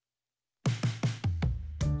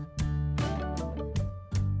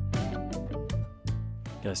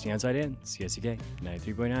You're listening Outside In, CSCK,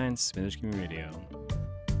 93.9, Smithers Community Radio.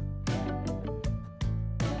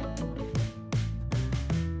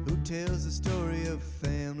 Who tells the story of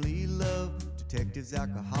family love? Detectives,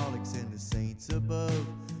 alcoholics, and the saints above.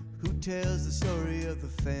 Who tells the story of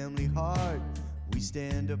the family heart? We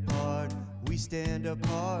stand apart, we stand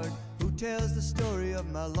apart. Who tells the story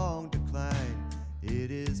of my long decline?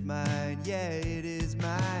 It is mine, yeah, it is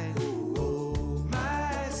mine. Oh,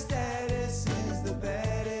 my status is the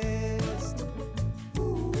baddest.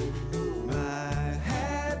 My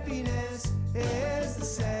happiness is the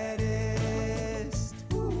saddest.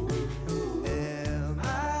 Am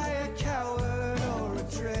I a coward or a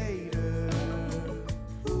traitor?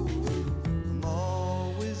 I'm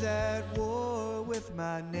always at war with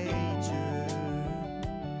my nature.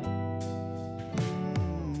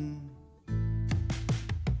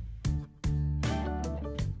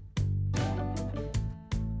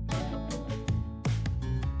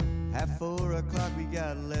 At 4 o'clock we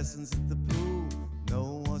got lessons at the pool. No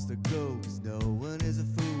one wants to go 'cause no one is a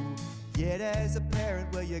fool. Yet as a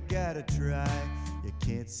parent, well, you gotta try. You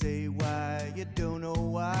can't say why, you don't know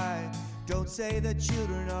why. Don't say that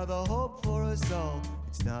children are the hope for us all.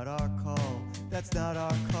 It's not our call, that's not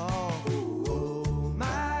our call. Oh,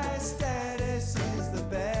 my status is the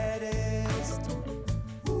baddest.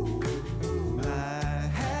 My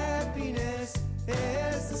happiness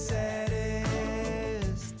is the saddest.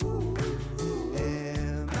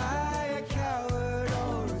 Am I a coward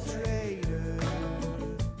or a traitor?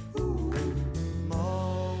 I'm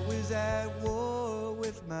always at war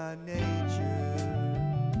with my nature.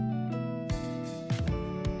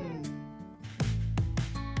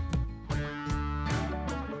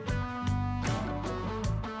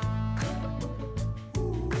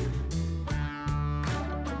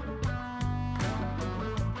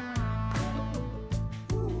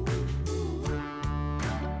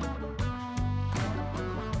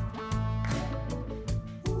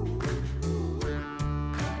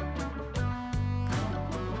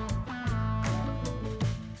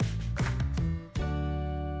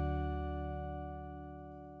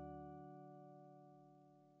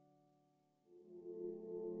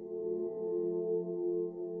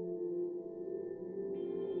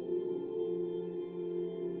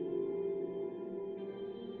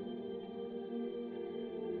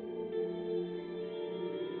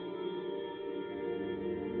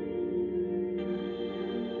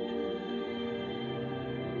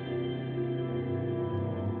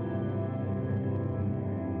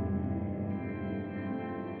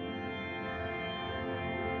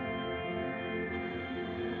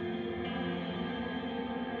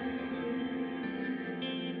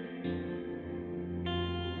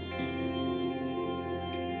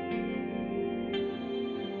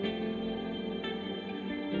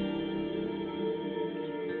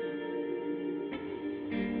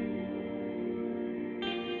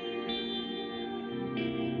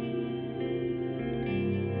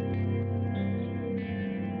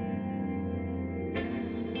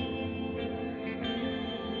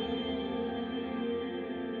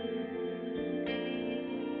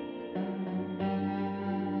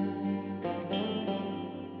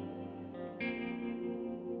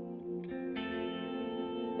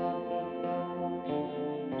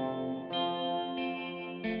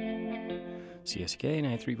 CSK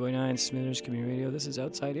 93.9 Smithers Community Radio. This is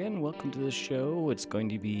Outside In. Welcome to the show. It's going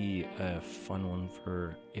to be a fun one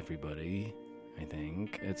for everybody, I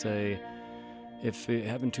think. If you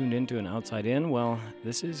haven't tuned into an Outside In, well,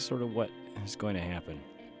 this is sort of what is going to happen.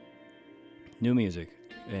 New music,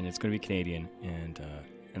 and it's going to be Canadian, and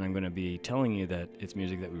I'm going to be telling you that it's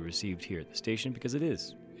music that we received here at the station, because it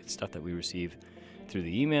is. It's stuff that we receive through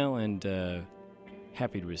the email, and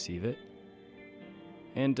happy to receive it.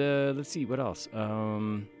 And let's see, what else?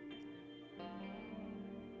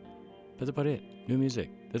 That's about it. New music.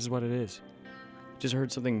 This is what it is. Just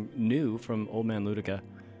heard something new from Old Man Ludica,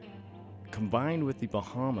 combined with the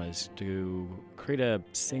Bahamas to create a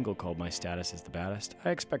single called My Status is the Baddest. I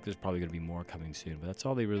expect there's probably going to be more coming soon, but that's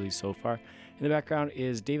all they released so far. In the background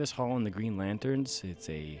is Davis Hall and the Green Lanterns. It's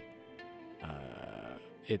an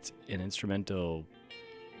instrumental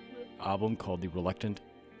album called The Reluctant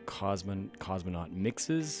Cosmonaut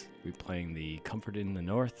Mixes. We're playing the Comfort in the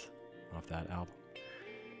North off that album.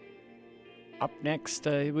 Up next,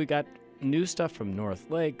 we got new stuff from North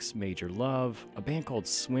Lakes, Major Love, a band called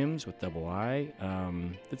Swims with double I.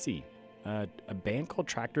 Let's see, a band called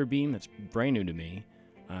Tractor Beam that's brand new to me.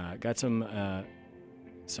 Got some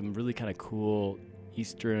really kind of cool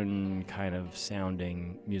Eastern kind of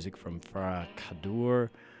sounding music from Farah Kadur.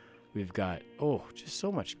 We've got, just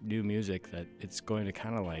so much new music that it's going to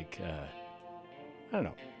kind of like, I don't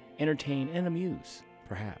know, entertain and amuse,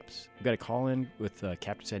 perhaps. We've got a call in with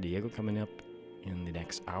Captain San Diego coming up in the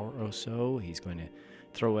next hour or so. He's going to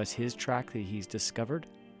throw us his track that he's discovered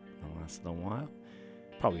in the last little while,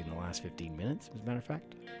 probably in the last 15 minutes, as a matter of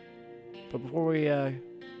fact. But before we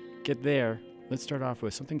get there, let's start off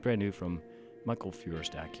with something brand new from Michael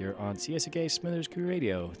Feuerstack here on CSK Smithers Crew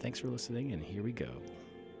Radio. Thanks for listening, and here we go.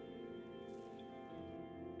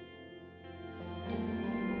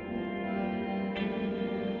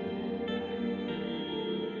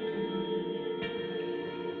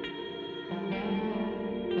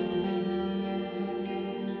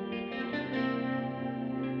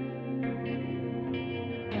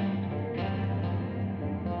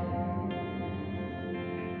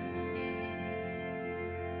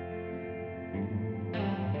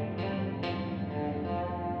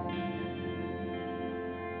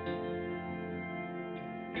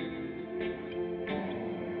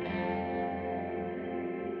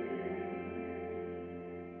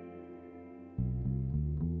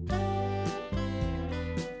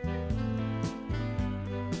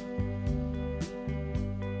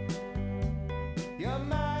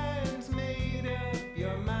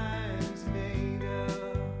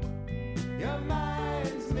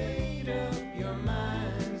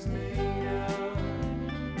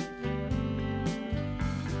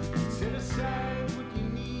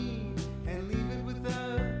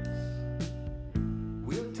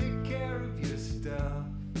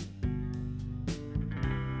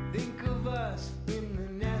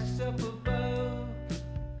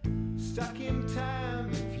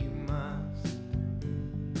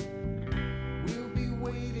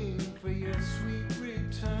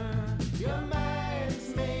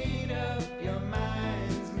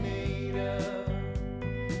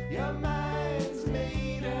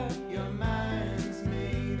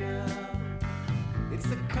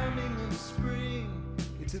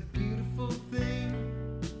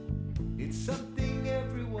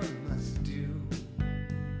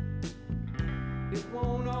 It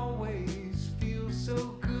won't always feel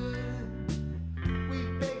so good.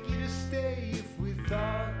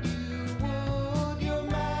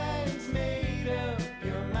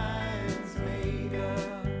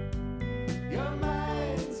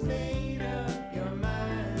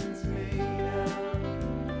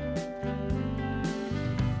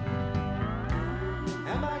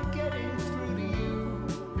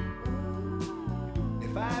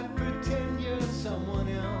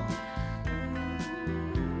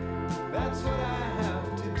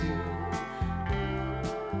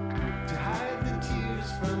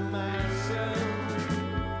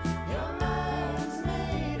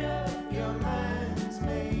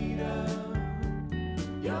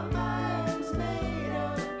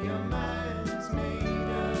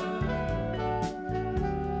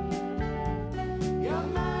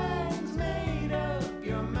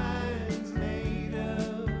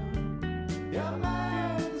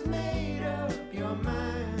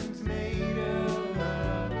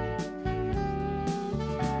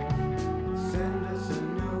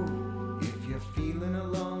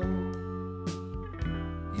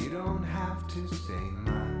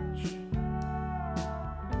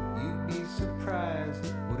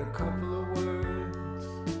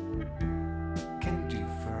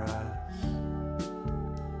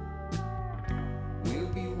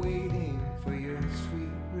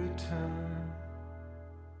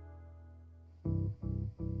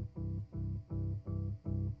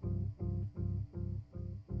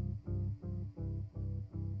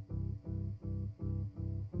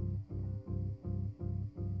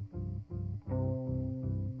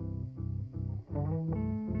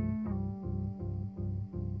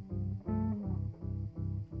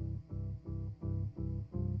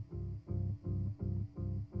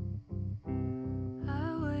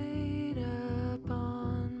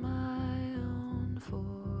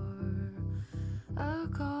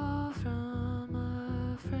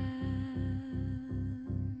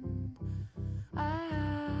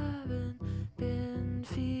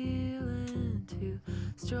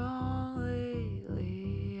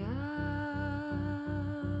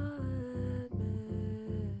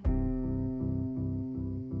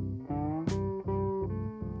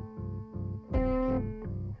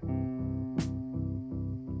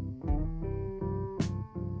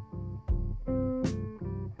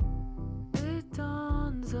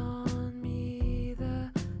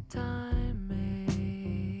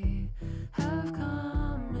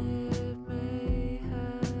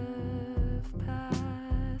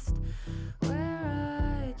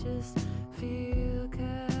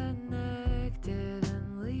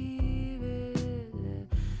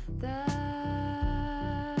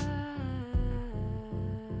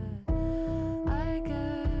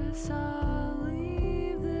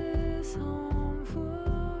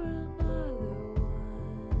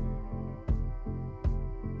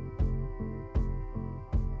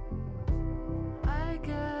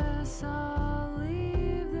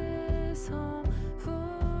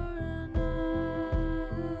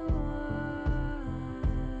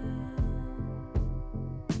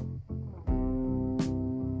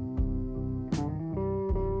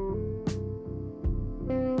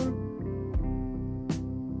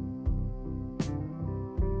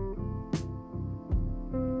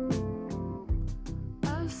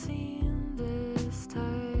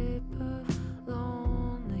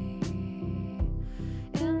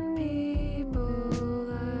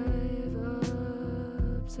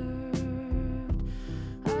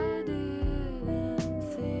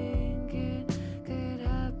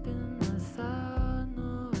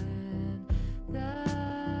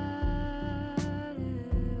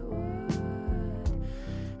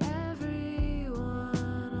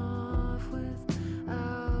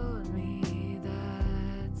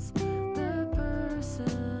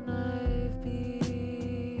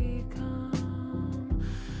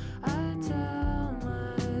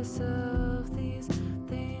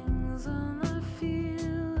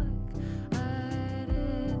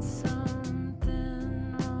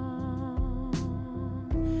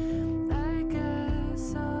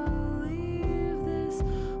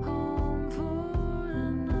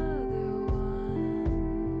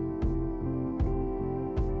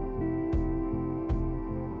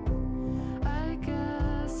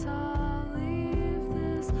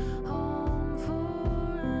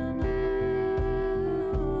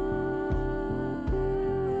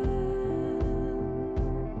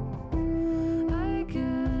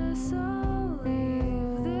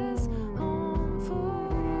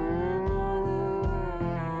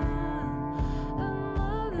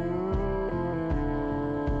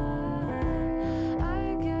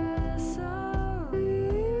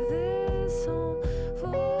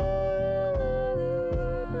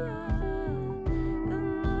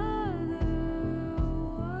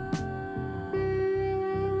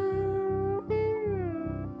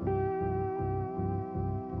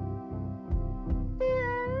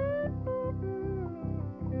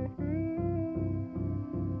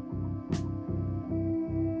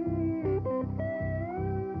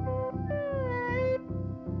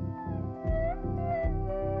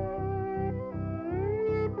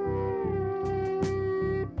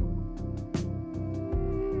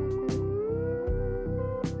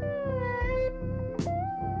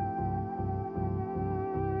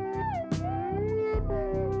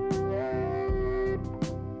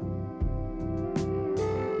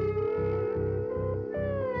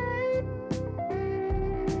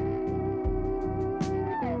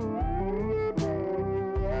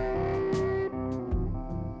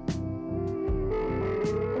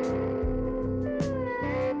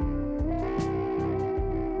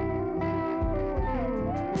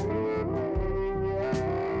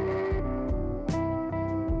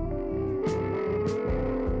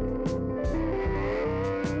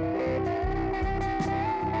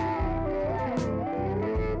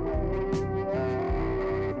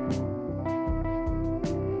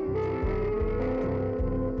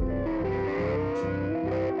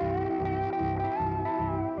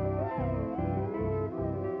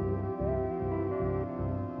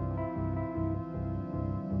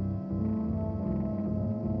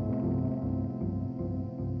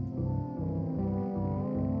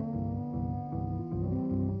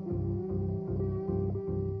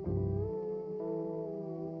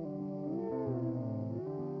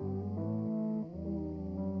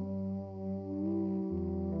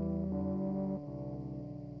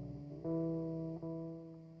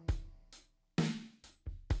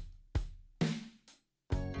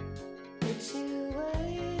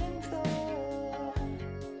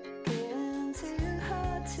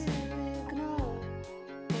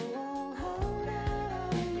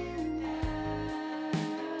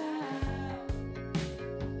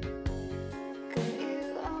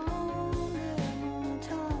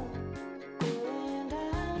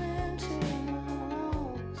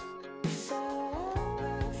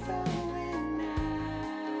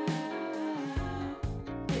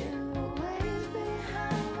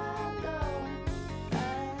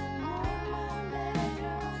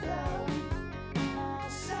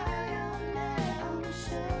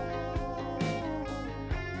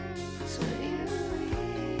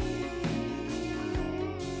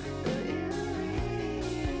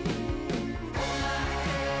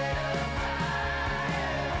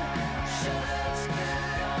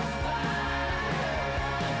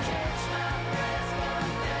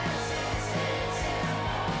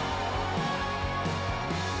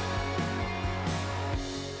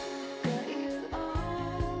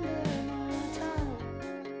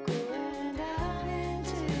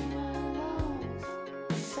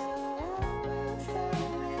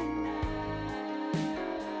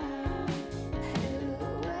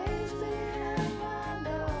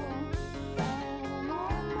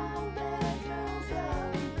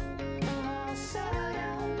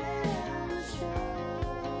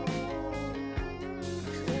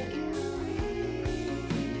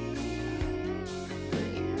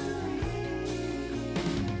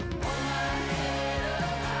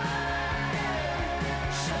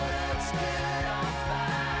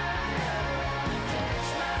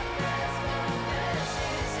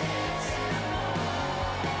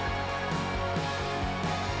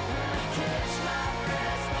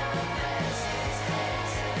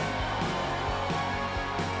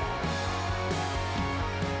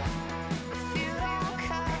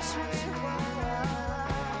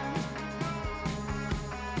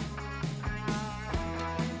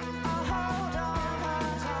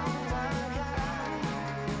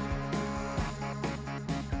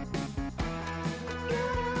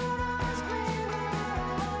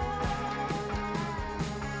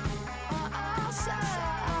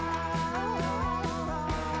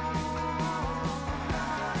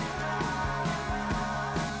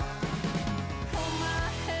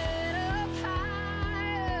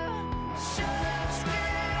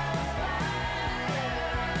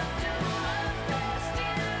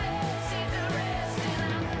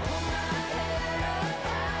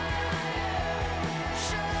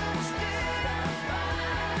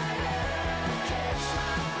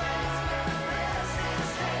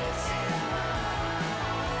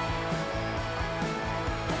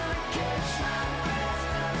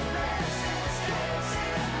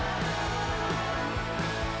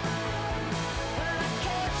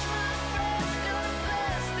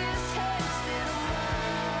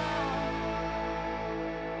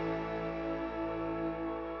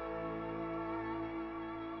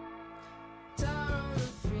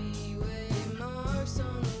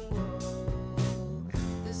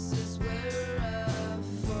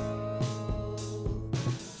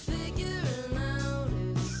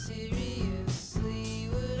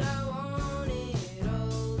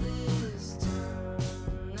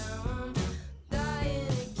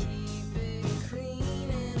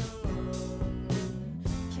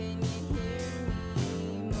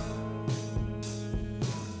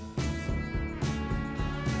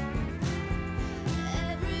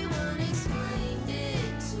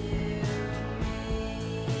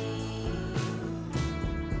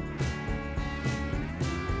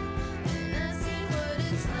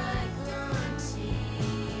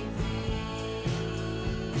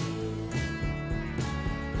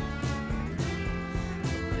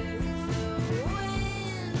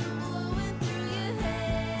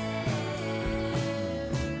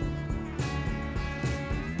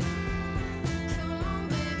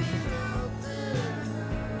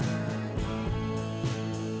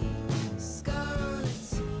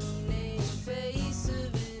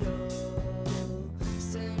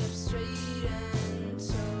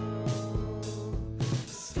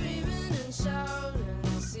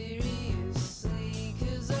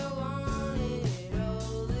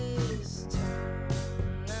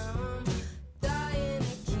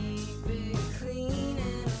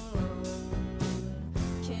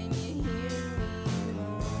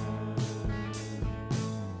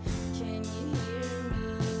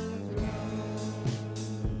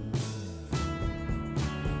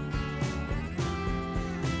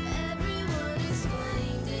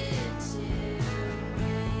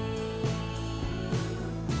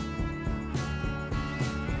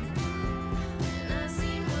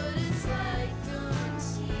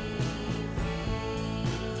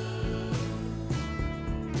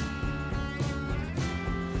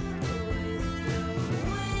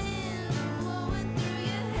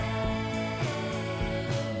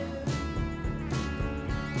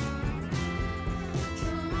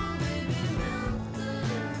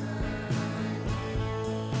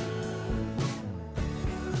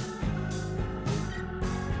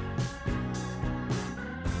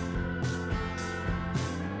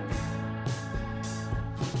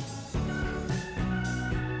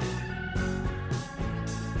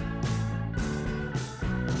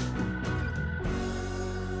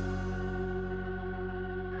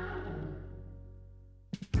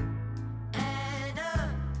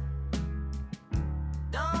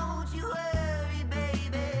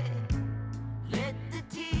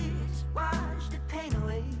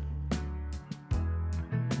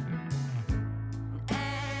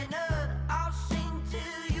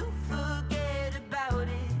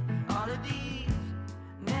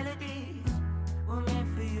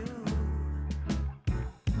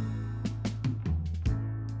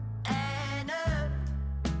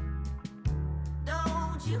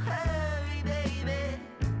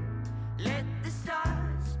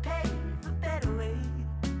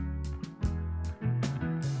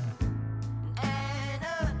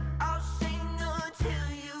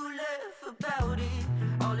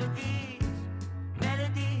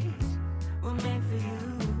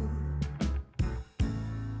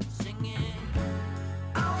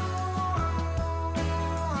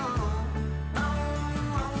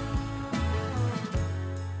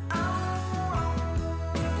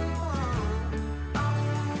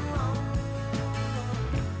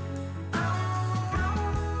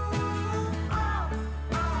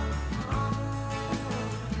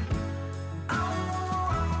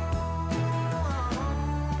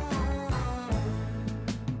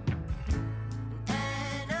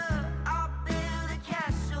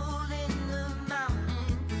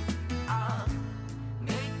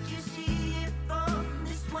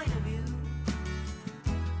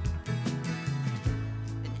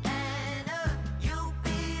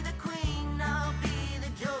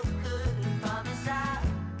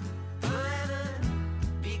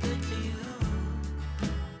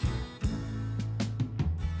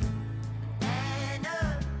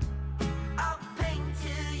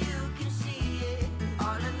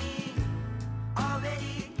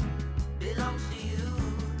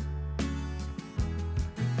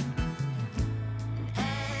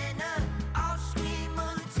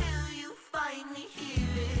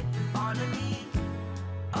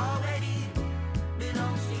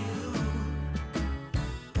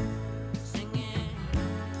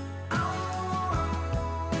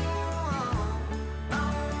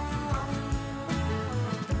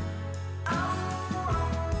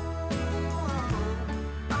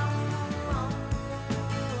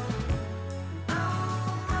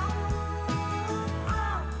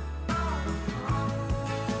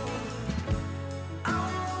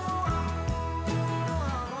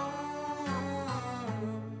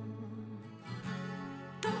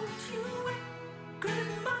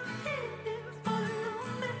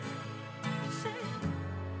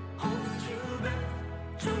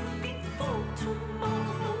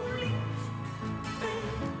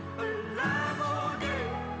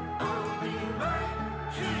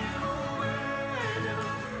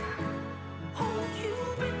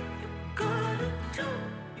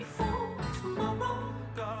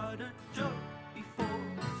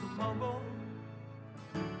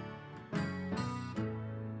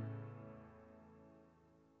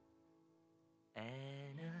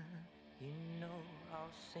 I'll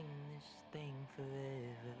sing this thing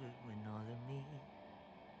forever when all of me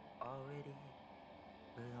already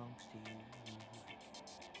belongs to you.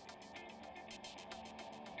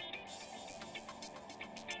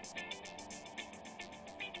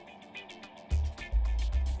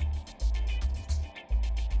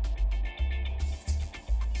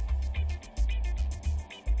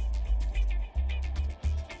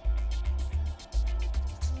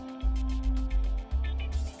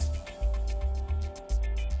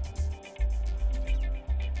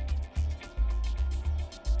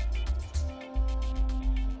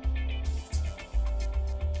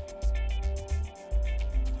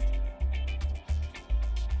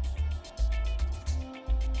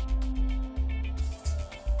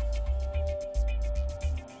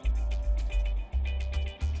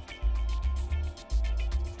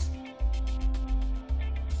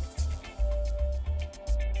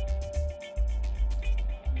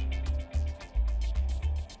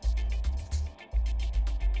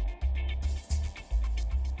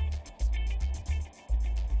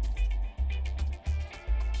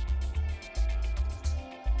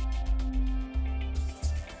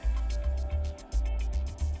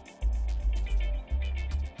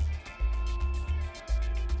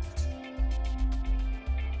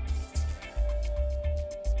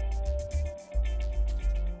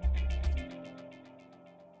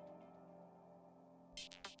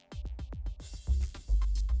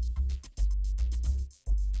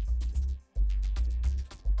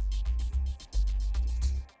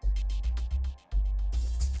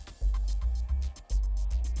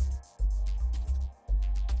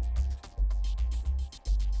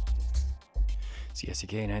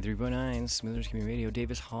 CSCK 93.9, Smoothers Community Radio,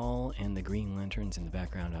 Davis Hall, and the Green Lanterns in the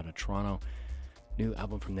background out of Toronto. New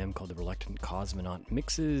album from them called The Reluctant Cosmonaut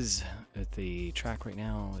Mixes. The track right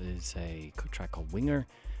now is a track called Winger.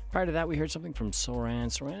 Prior to that, we heard something from Soran.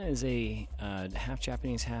 Soran is a half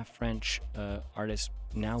Japanese, half French artist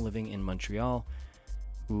now living in Montreal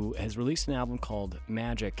who has released an album called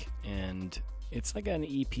Magic, and it's like an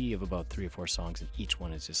EP of about 3 or 4 songs, and each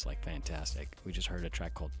one is just like fantastic. We just heard a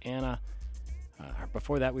track called Anna.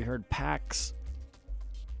 Before that, we heard Pax.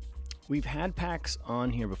 We've had Pax on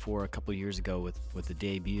here before a couple years ago with the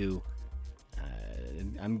debut.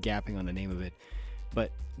 I'm gapping on the name of it,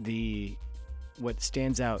 but what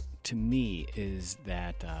stands out to me is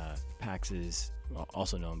that Pax is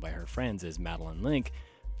also known by her friends as Madeline Link,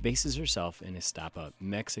 bases herself in Iztapa,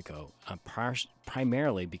 Mexico,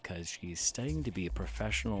 primarily because she's studying to be a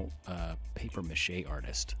professional paper mache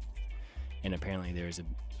artist. And apparently there's a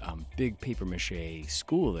big paper mache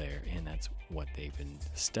school there, and that's what they've been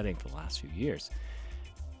studying for the last few years.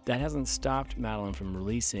 That hasn't stopped Madeline from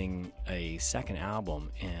releasing a second album,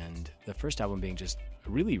 and the first album being just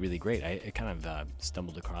really, really great. I kind of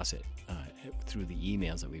stumbled across it through the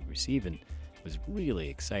emails that we've received and was really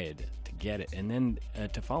excited to get it. And then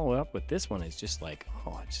to follow up with this one is just like,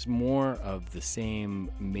 it's just more of the same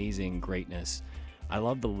amazing greatness. I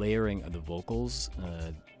love the layering of the vocals.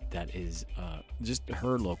 That is just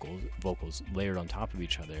her vocals layered on top of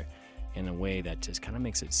each other in a way that just kind of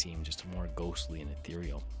makes it seem just more ghostly and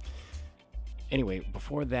ethereal. Anyway,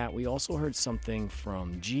 before that, we also heard something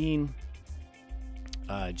from Gene.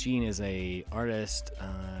 Gene is a artist.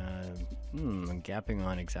 I'm gapping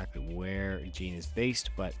on exactly where Gene is based,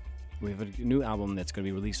 but we have a new album that's going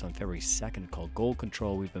to be released on February 2nd called Gold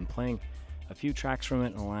Control. We've been playing a few tracks from it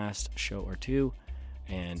in the last show or two,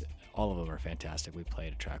 and all of them are fantastic. We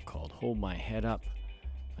played a track called Hold My Head Up.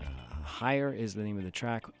 Higher is the name of the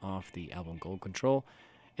track off the album Gold Control.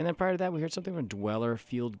 And then prior to that, we heard something from Dweller,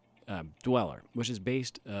 which is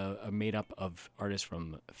made up of artists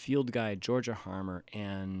from Field Guide, Georgia Harmer,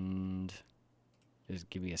 and just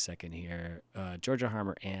give me a second here. Georgia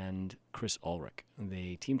Harmer and Chris Ulrich.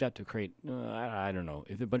 They teamed up to create, I don't know,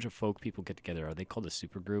 if a bunch of folk people get together, are they called a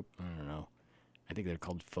supergroup? I don't know. I think they're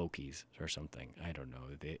called Folkies or something. I don't know.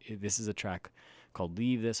 This is a track called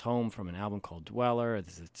Leave This Home from an album called Dweller.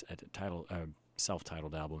 This is a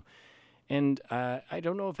self-titled album. And I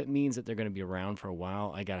don't know if it means that they're going to be around for a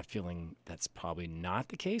while. I got a feeling that's probably not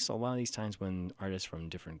the case. A lot of these times when artists from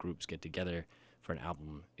different groups get together for an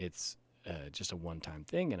album, it's just a one-time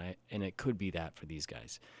thing, and it could be that for these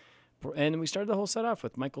guys. And we started the whole set off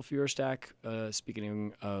with Michael Feuerstack.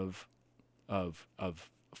 Speaking of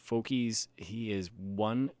folkies, he is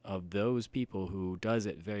one of those people who does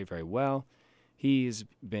it very, very well. He's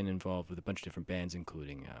been involved with a bunch of different bands,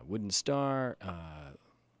 including Wooden Star.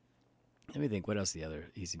 Let me think, what else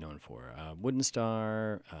is he known for? Wooden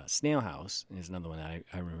Star, Snail House is another one that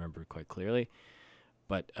I remember quite clearly.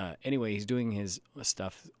 But anyway, he's doing his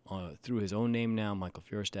stuff through his own name now, Michael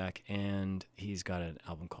Furstack, and he's got an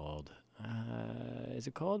album called, is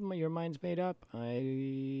it called Your Mind's Made Up?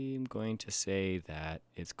 I'm going to say that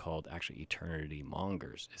it's called actually Eternity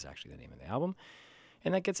Mongers is actually the name of the album.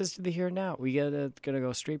 And that gets us to the here and now. We gonna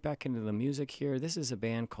go straight back into the music here. This is a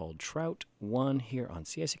band called Trout One here on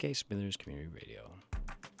CSK Smithers Community Radio.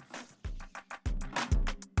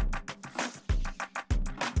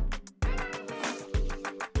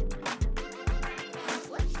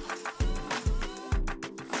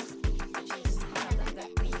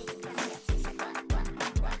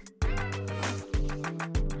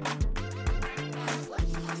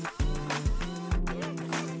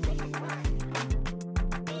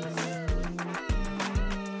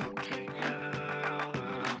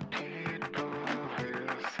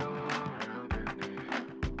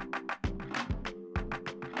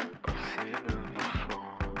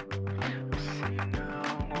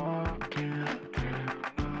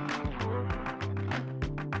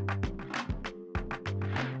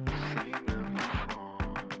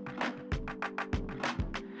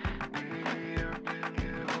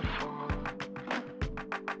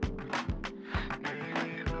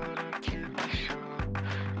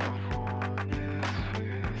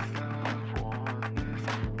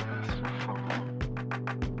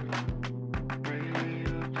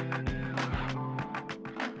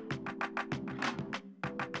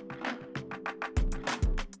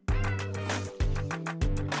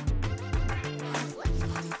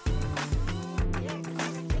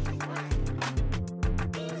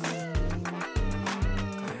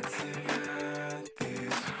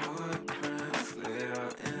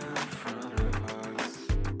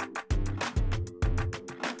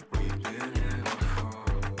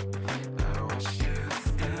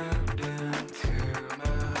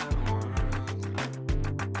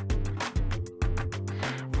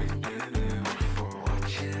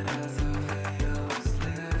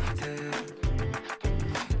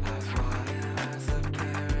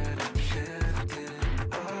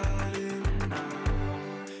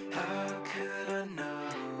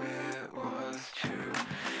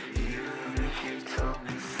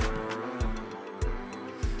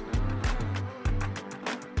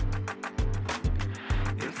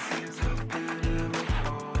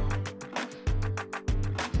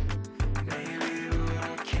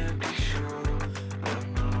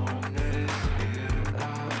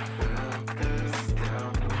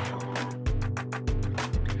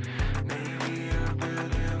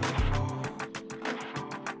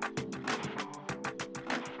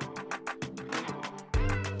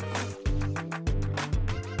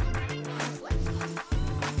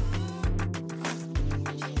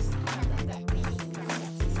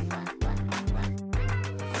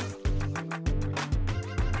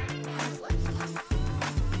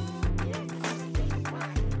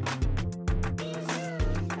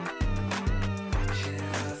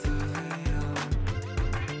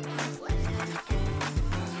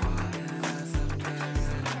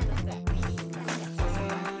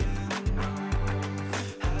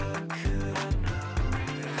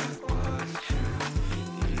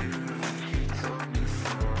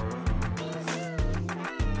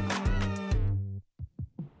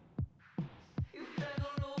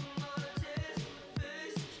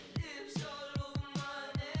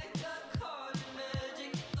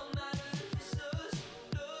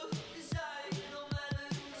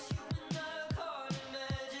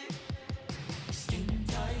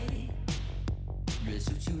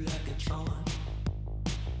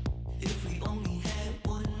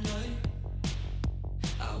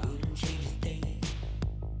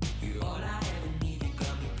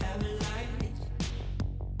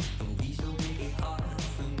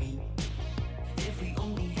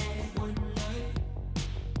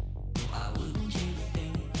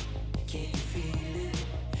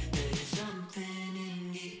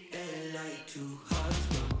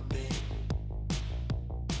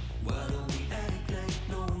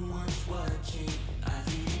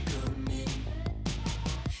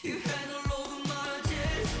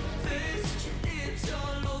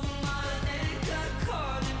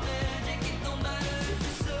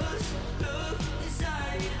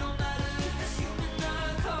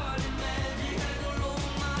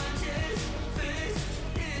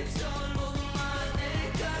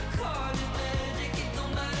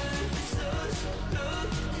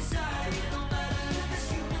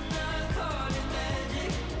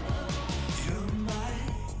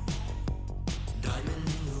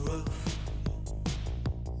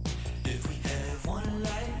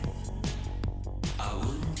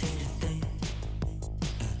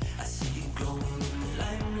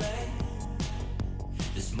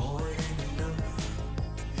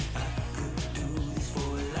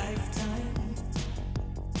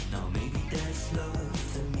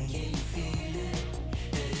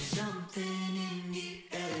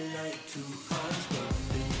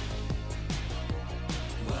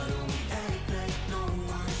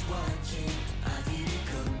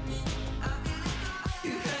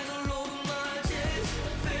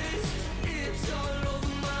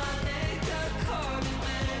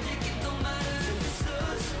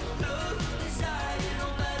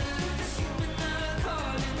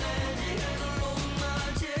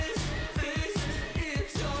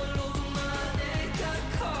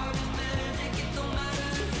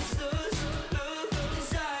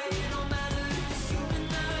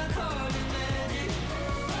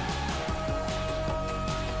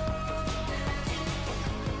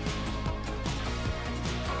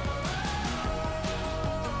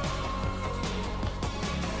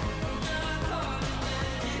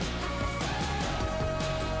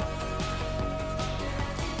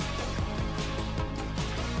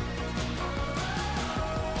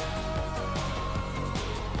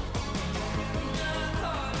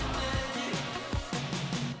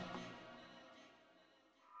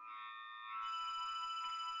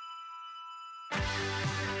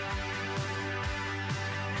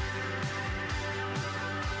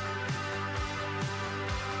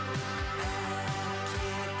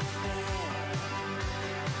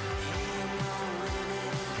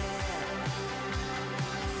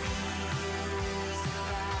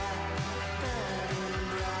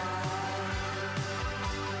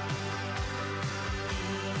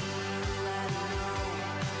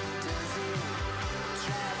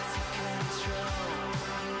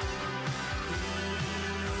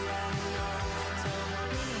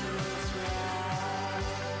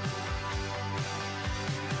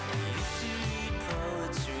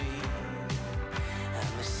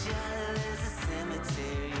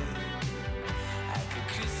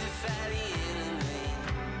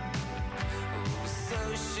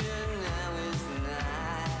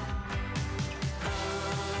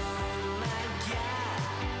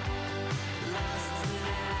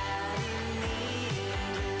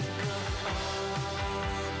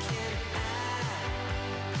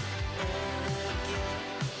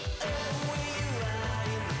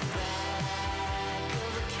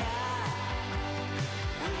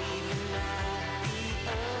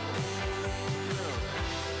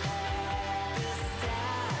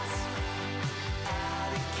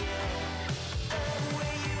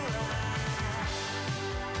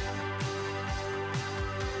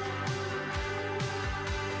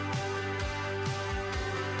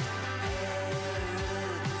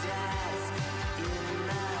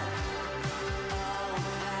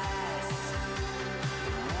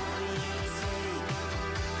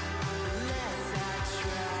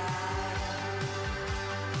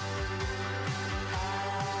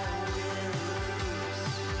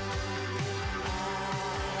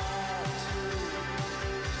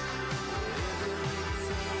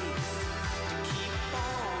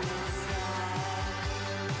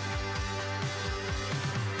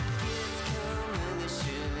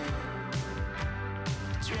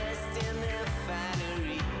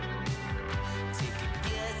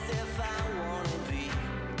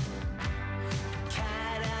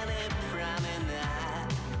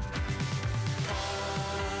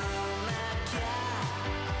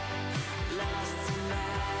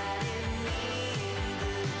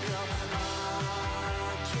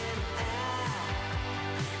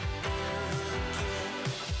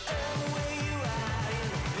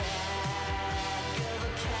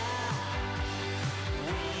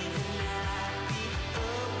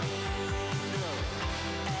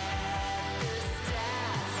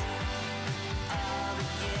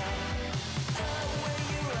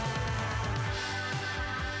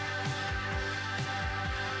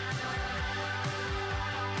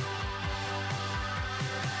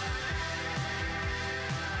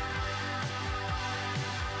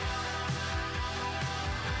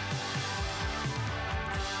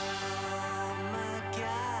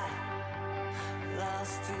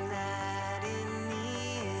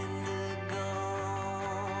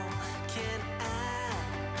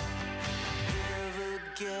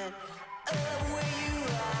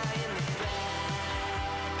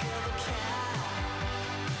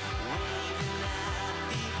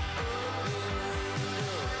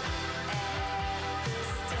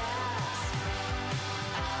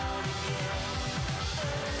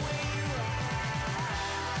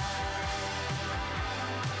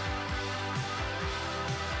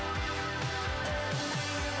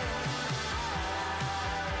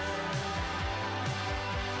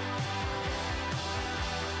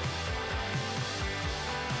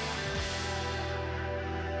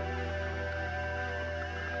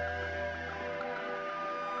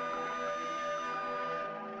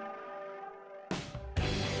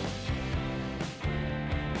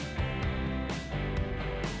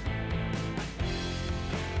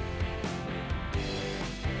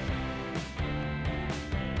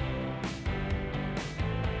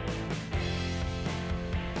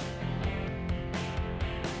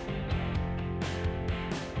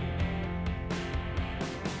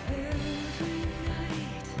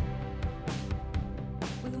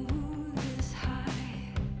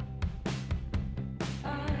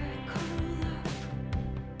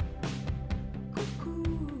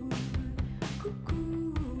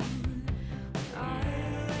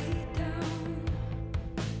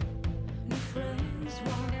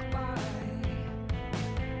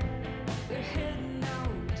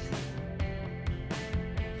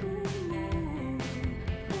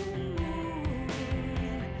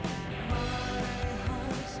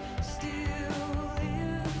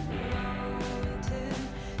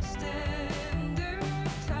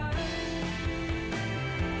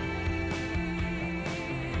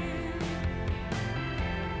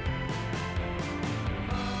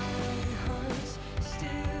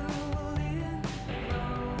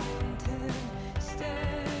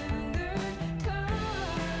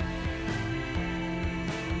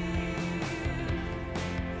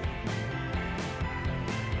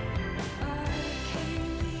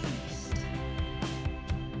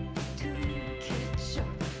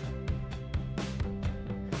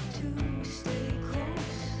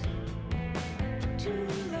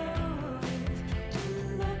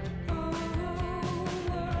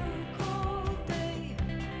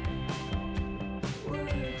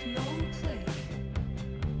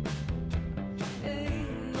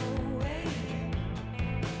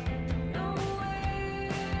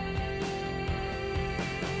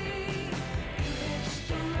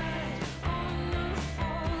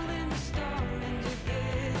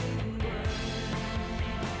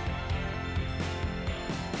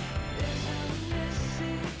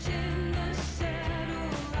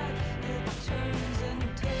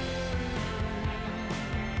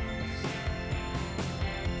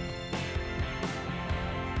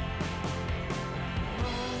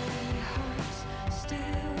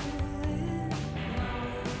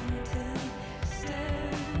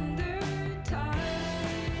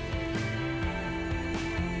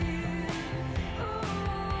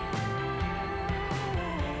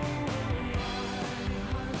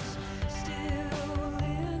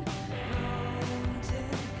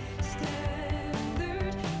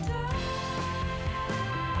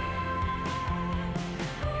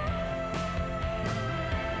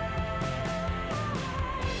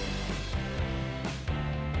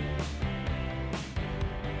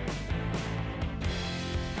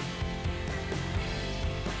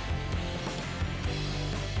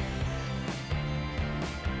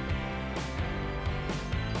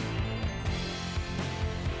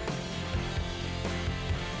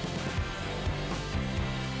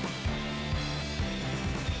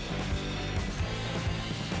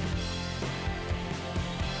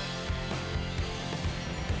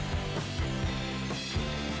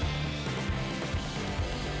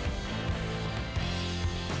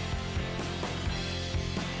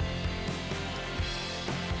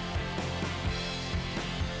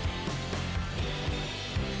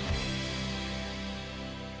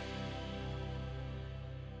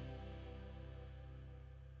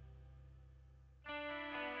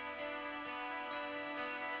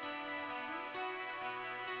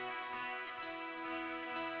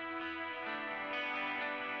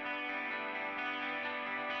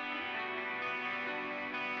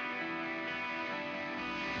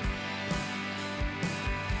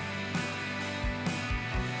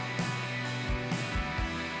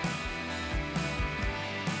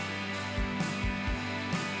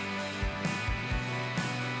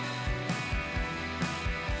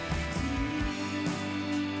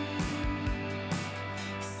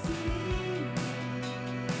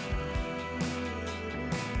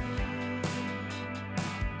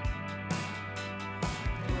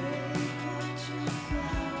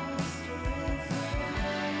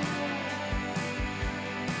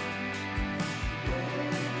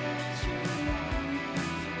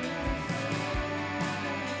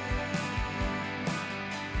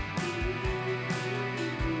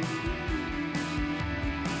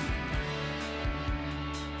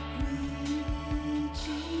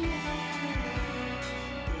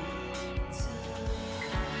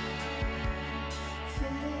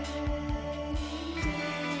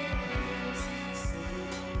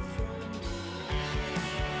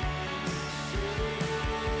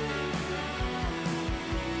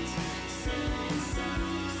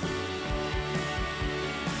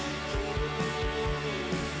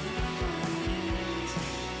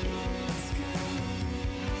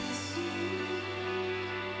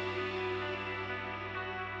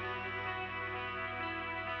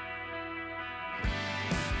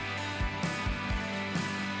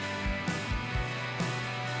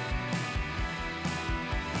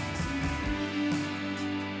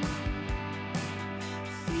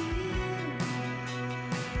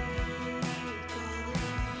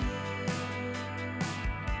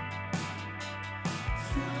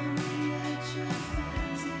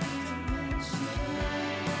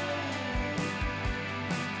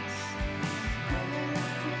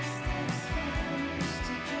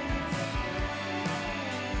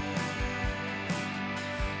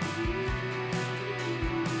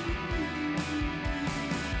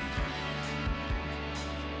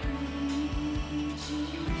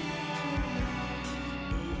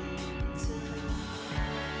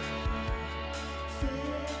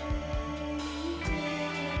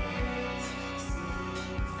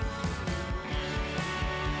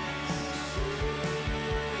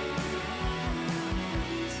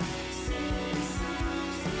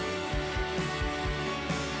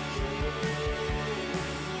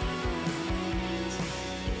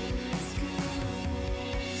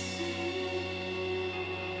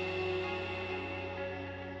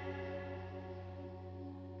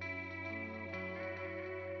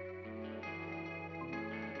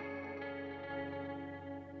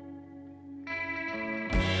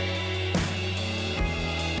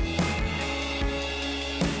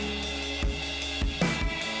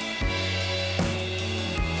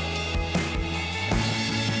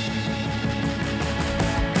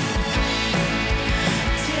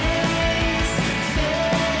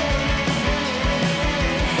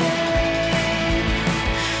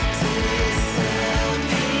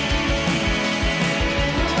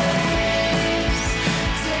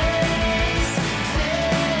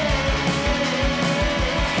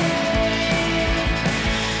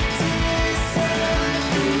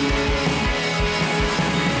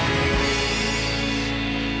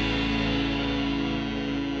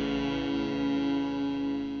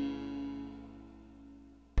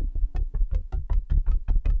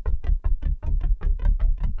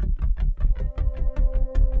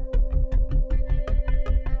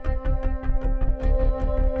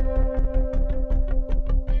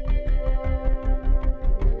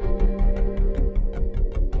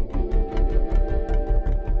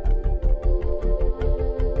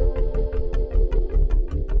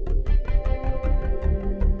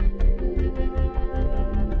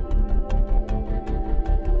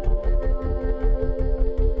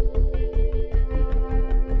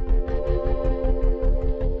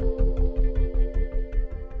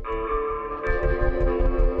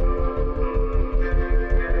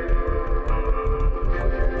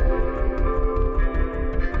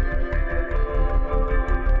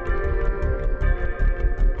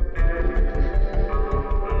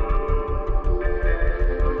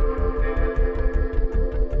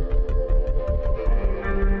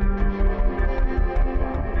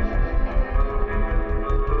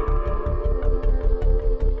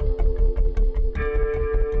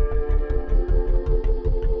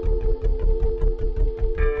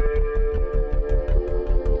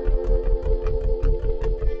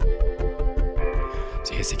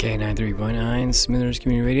 CSK 93.9 Smithers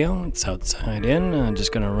Community Radio. It's Outside In. I'm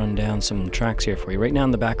just going to run down some tracks here for you. Right now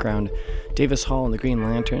in the background, Davis Hall and the Green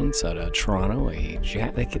Lanterns out of Toronto.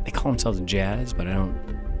 They call themselves jazz, but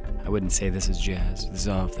I wouldn't say this is jazz. This is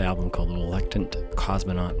off the album called Reluctant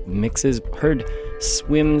Cosmonaut Mixes. Heard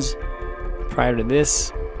Swims prior to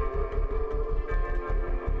this.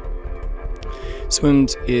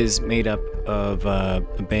 Swims is made up of a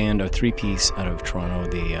band, a three-piece out of Toronto.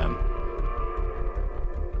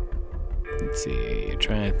 Let's see,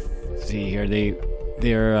 trying to see here.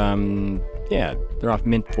 They're off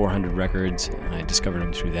Mint 400 Records. I discovered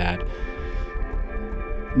them through that.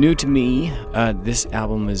 New to me, this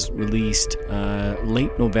album was released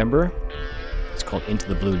late November. It's called Into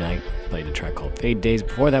the Blue Night. Played a track called Fade Days.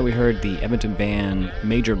 Before that, we heard the Edmonton band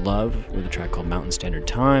Major Love with a track called Mountain Standard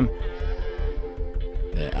Time.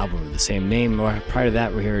 The album of the same name. Prior to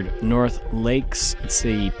that, we heard North Lakes. It's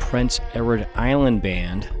the Prince Edward Island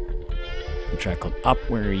band. A track called Up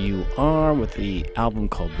Where You Are with the album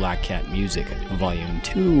called Black Cat Music Volume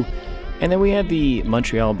 2. And then we had the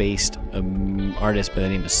Montreal-based artist by the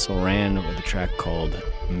name of Soran with a track called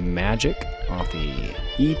Magic off the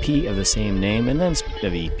EP of the same name. And then speaking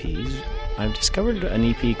of EPs, I've discovered an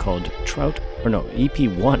EP called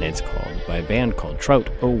EP1 it's called, by a band called Trout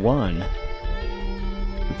 01.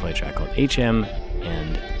 We play a track called HM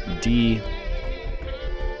and D.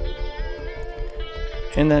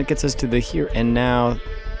 And that gets us to the here and now.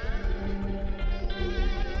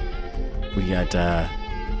 We got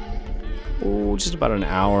just about an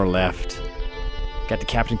hour left. Got the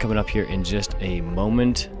captain coming up here in just a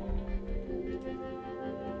moment.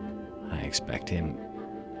 I expect him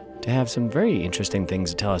to have some very interesting things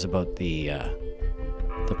to tell us about the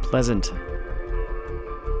pleasant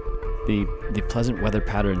weather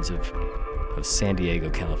patterns of San Diego,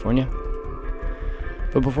 California.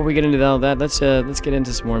 But before we get into all that, let's get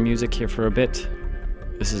into some more music here for a bit.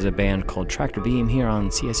 This is a band called Tractor Beam here on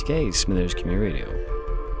CSK, Smithers Community Radio.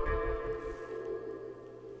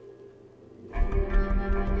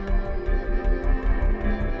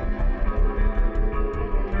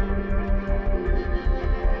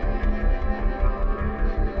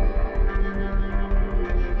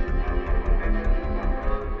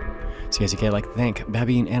 CSK, I'd like to thank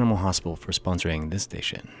Babine Animal Hospital for sponsoring this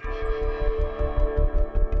station.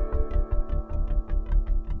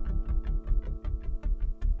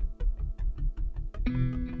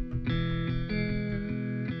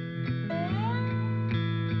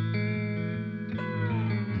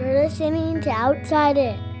 You're listening to Outside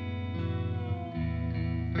In.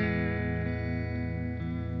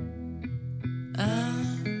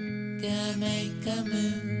 I'm gonna make a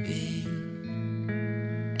movie,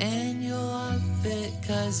 and you'll love it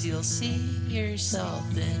 'cause you'll see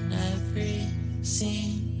yourself in every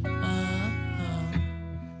scene.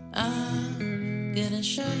 I'm gonna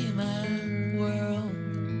show you my world,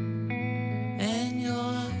 and you'll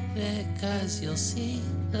love it 'cause you'll see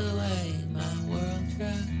the way my world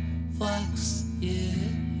reflects you.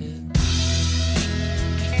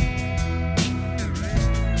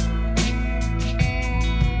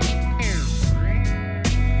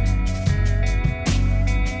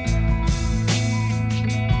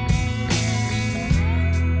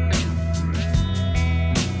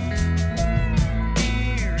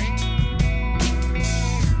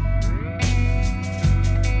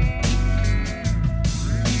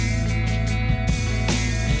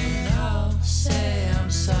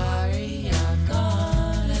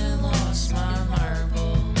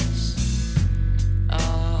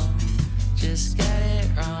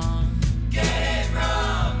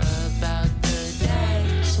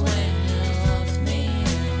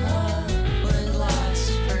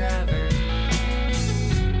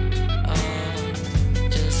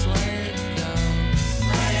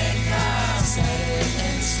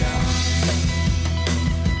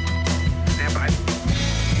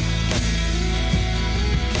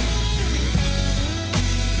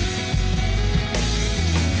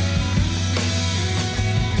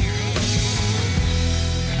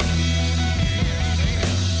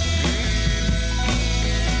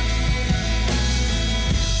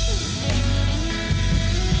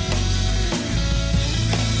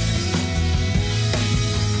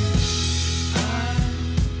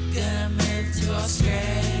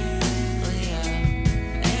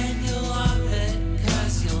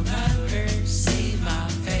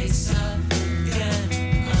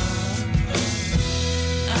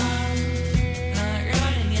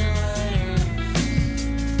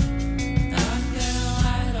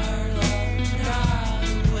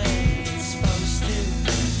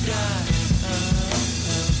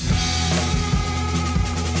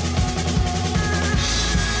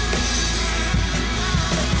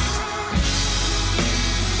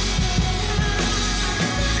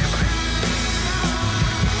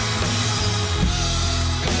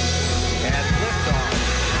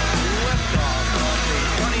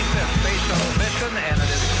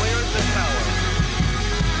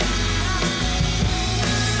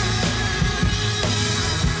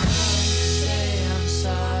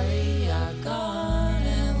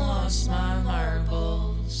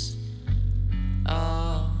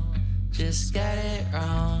 just get it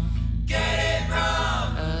wrong. Get it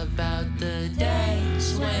wrong about the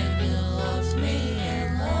days when you loved me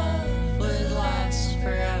and love would last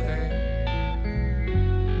forever.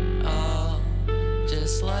 Oh,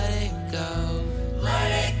 just let it go.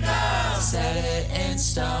 Let it go. Set it in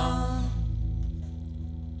stone.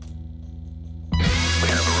 We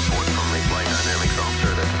have a report from the flight dynamics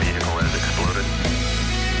officer that the vehicle has exploded.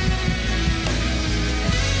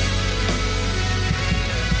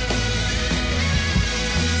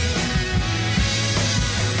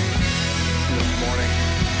 This morning,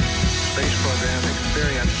 space program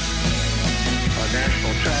experienced a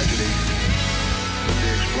national tragedy with the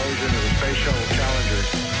explosion of the Space Shuttle Challenger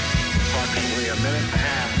approximately a minute and a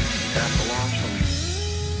half after launch from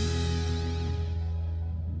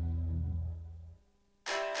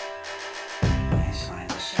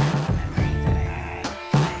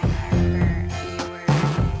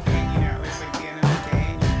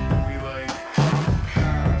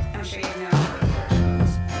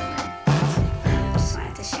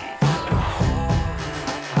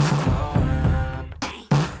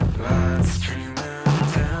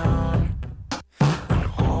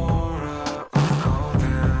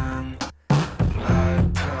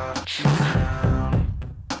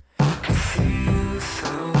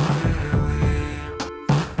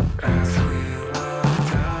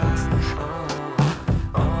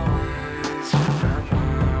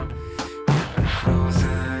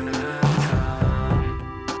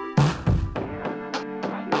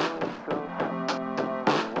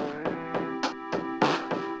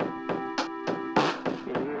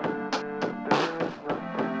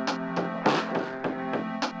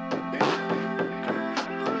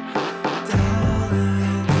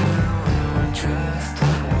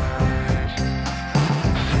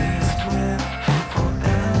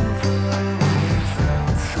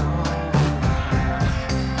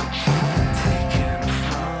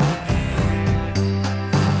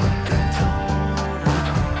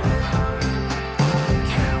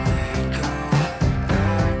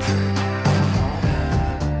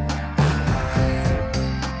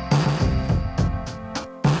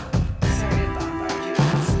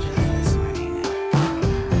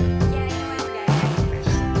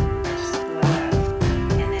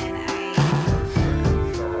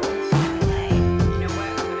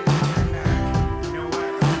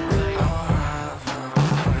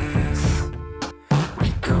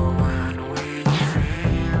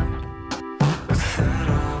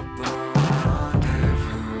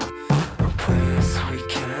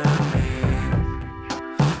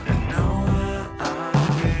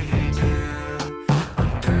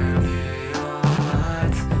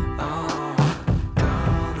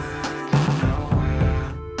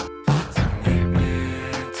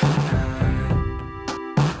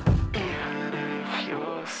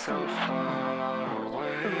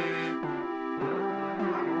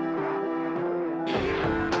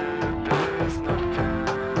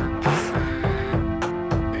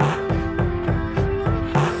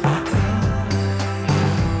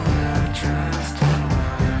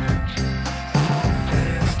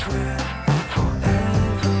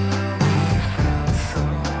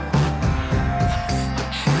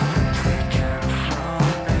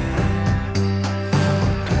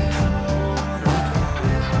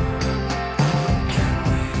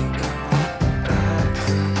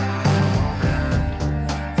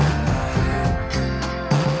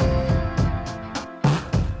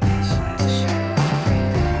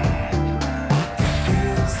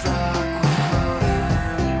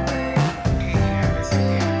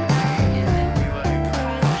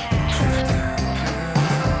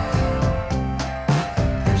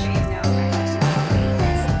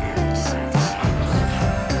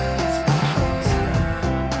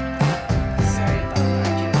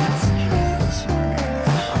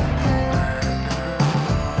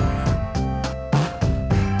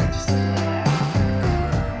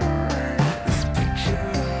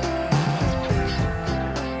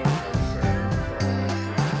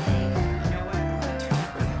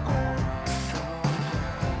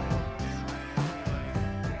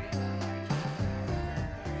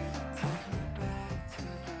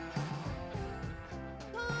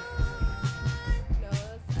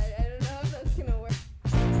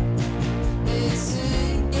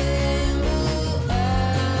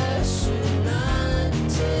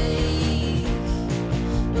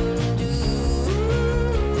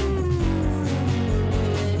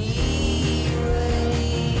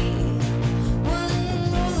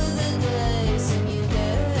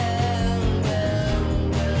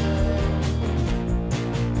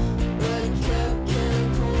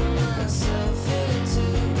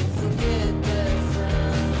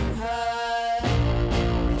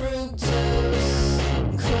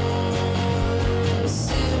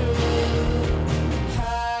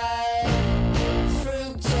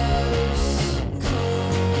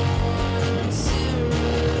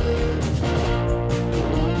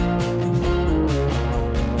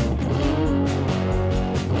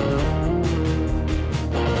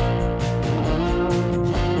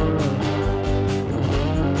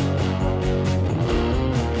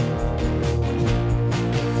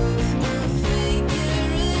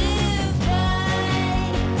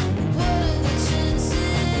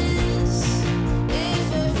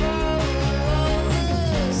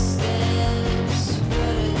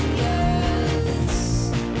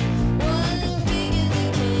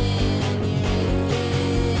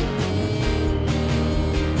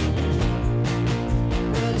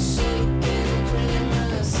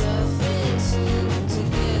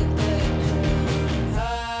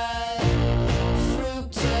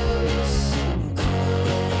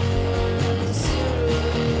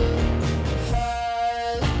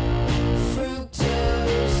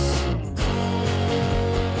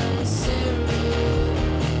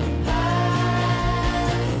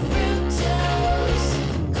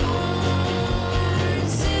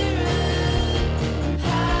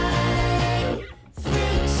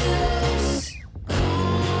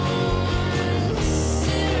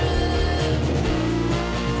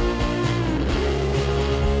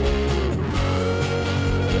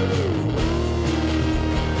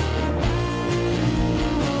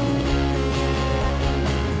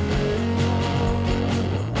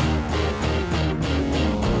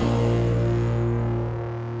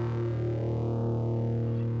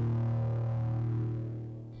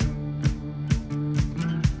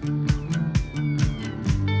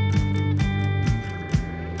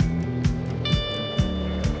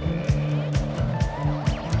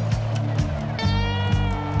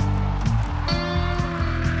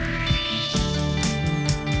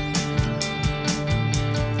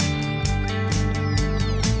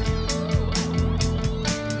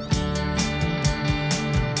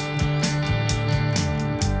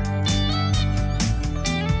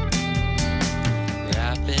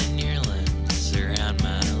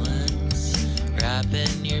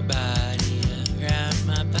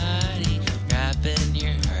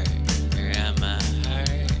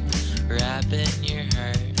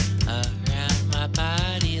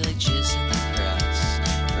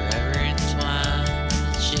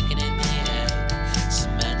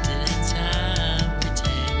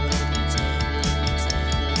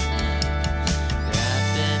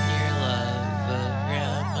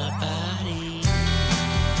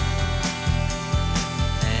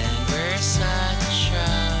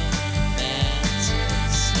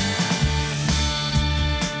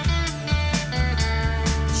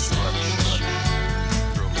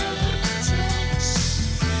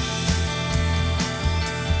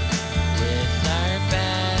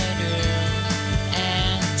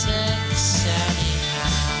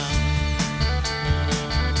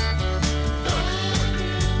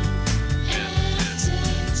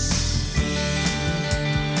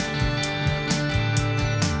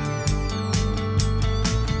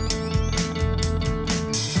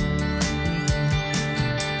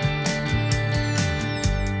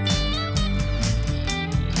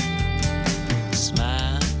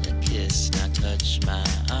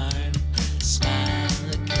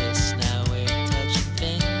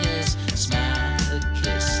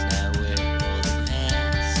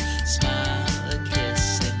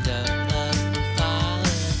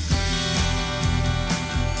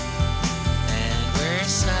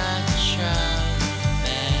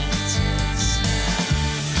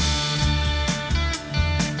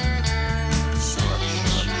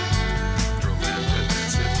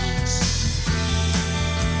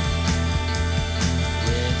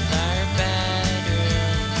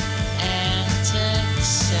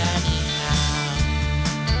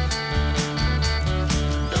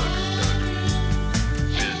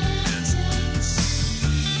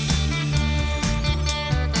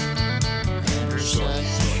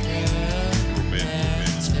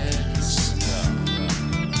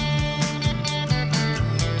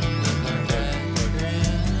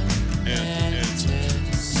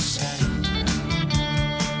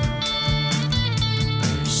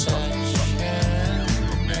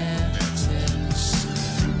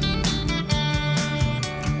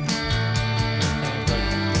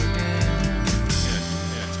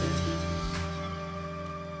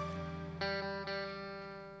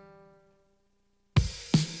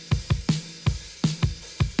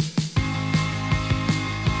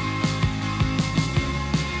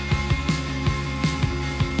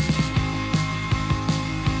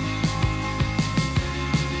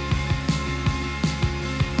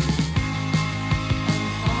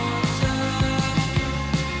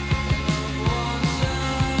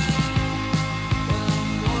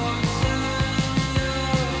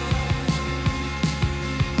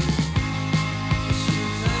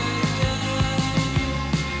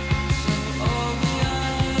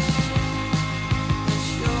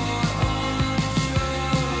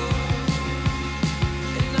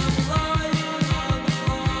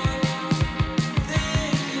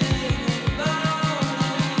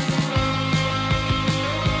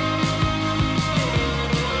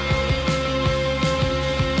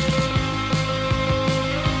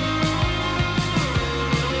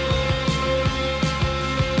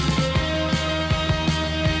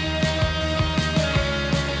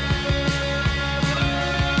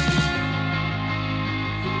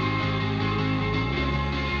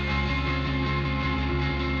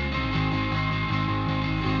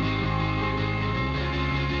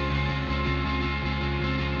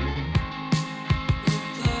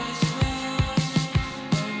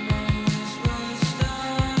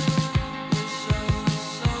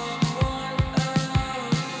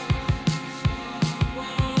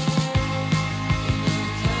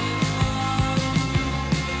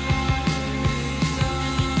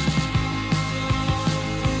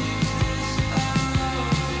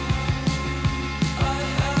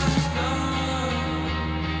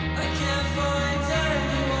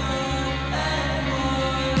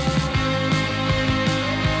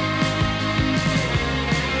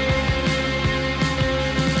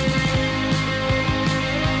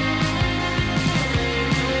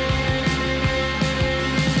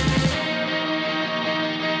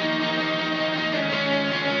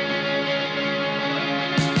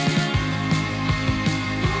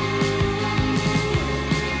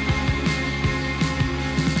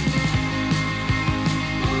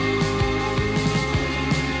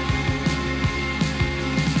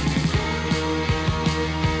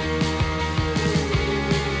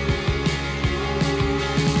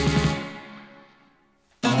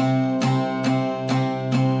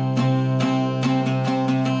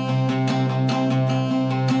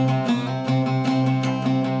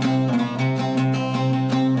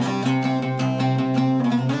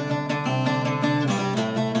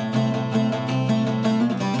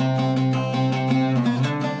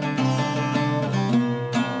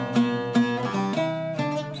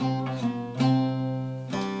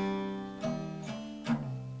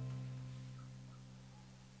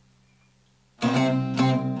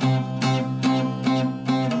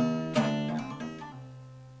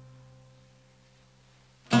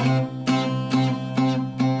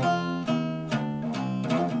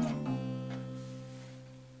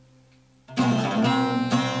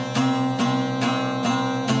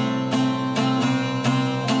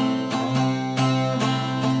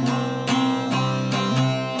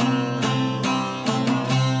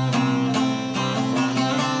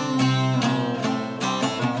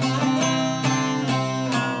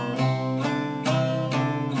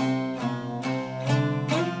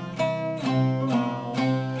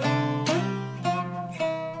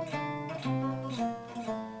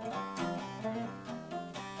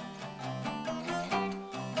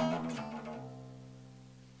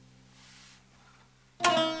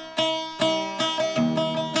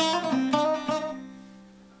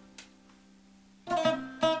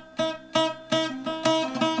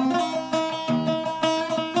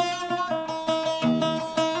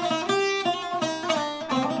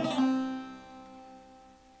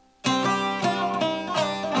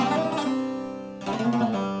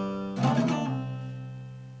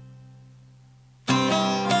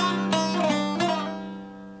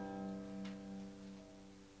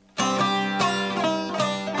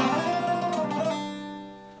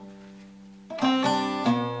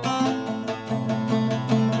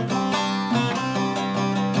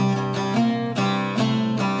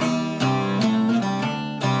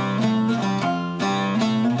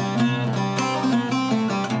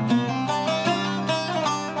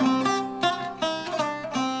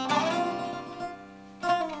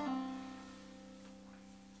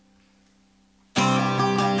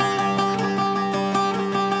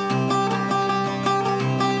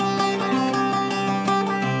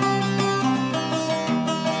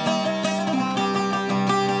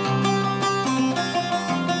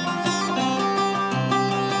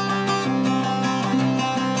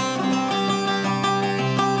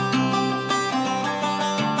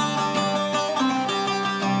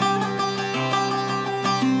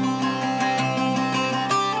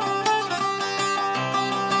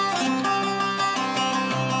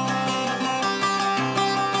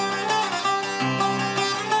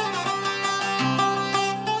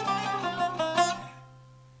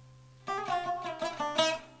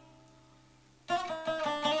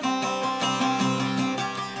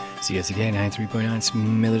CSEK 93.9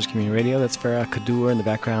 Smithers Community Radio. That's Farah Kadur in the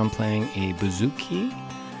background playing a bouzouki.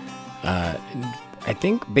 I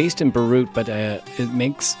think based in Beirut, but it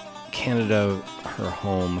makes Canada her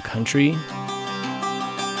home country.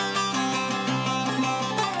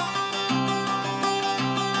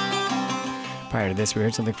 Prior to this, we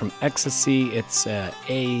heard something from Ecstasy. It's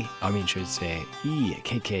KKSTACY.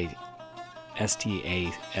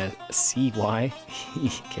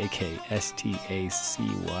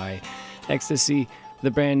 KKSTACY. Ecstasy,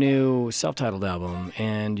 the brand new self-titled album.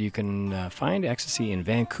 And you can find Ecstasy in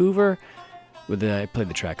Vancouver. I played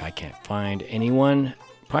the track I Can't Find Anyone.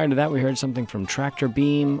 Prior to that, we heard something from Tractor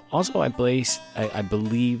Beam. Also, I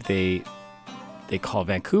believe they call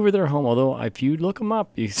Vancouver their home, although if you look them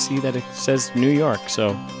up, you see that it says New York. So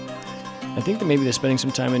I think that maybe they're spending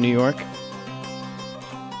some time in New York.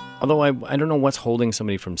 Although I don't know what's holding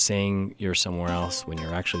somebody from saying you're somewhere else when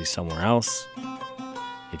you're actually somewhere else.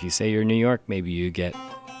 If you say you're in New York, maybe you get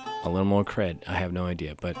a little more cred. I have no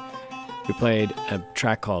idea. But we played a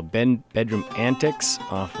track called Bedroom Antics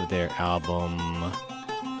off of their album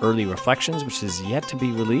Early Reflections, which is yet to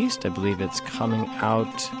be released. I believe it's coming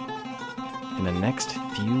out in the next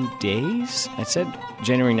few days. I said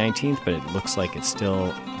January 19th, but it looks like it's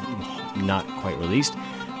still not quite released.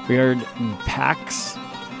 We heard Pax.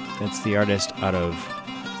 That's the artist out of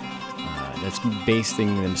that's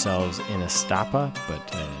basing themselves in Estapa,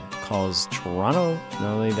 but calls Toronto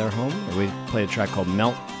normally their home. We played a track called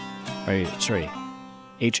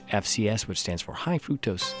HFCS, which stands for High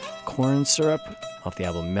Fructose Corn Syrup, off the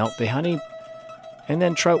album Melt the Honey. And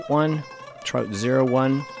then Trout 01,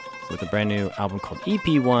 with a brand new album called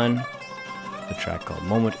EP1, a track called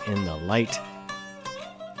Moment in the Light.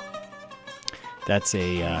 That's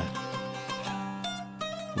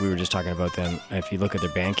we were just talking about them. If you look at their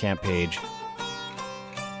Bandcamp page,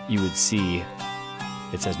 you would see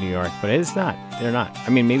it says New York, but it's not. They're not.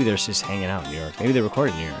 I mean, maybe they're just hanging out in New York. Maybe they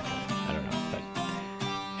recorded in New York. I don't know.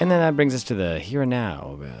 And then that brings us to the Here and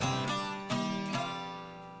Now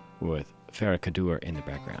with Farah Kadur in the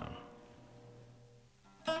background.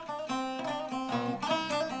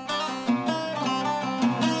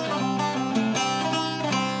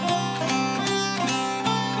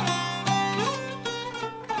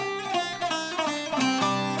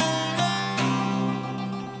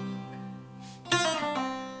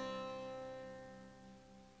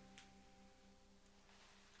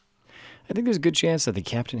 I think there's a good chance that the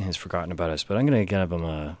captain has forgotten about us, but I'm going to give him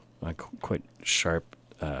a quite sharp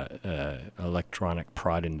electronic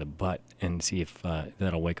prod in the butt and see if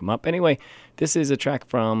that'll wake him up. Anyway, this is a track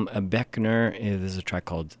from Beckner. This is a track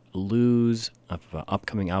called Lose, of an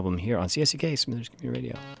upcoming album here on CSEK, Smithers Community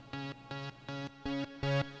Radio.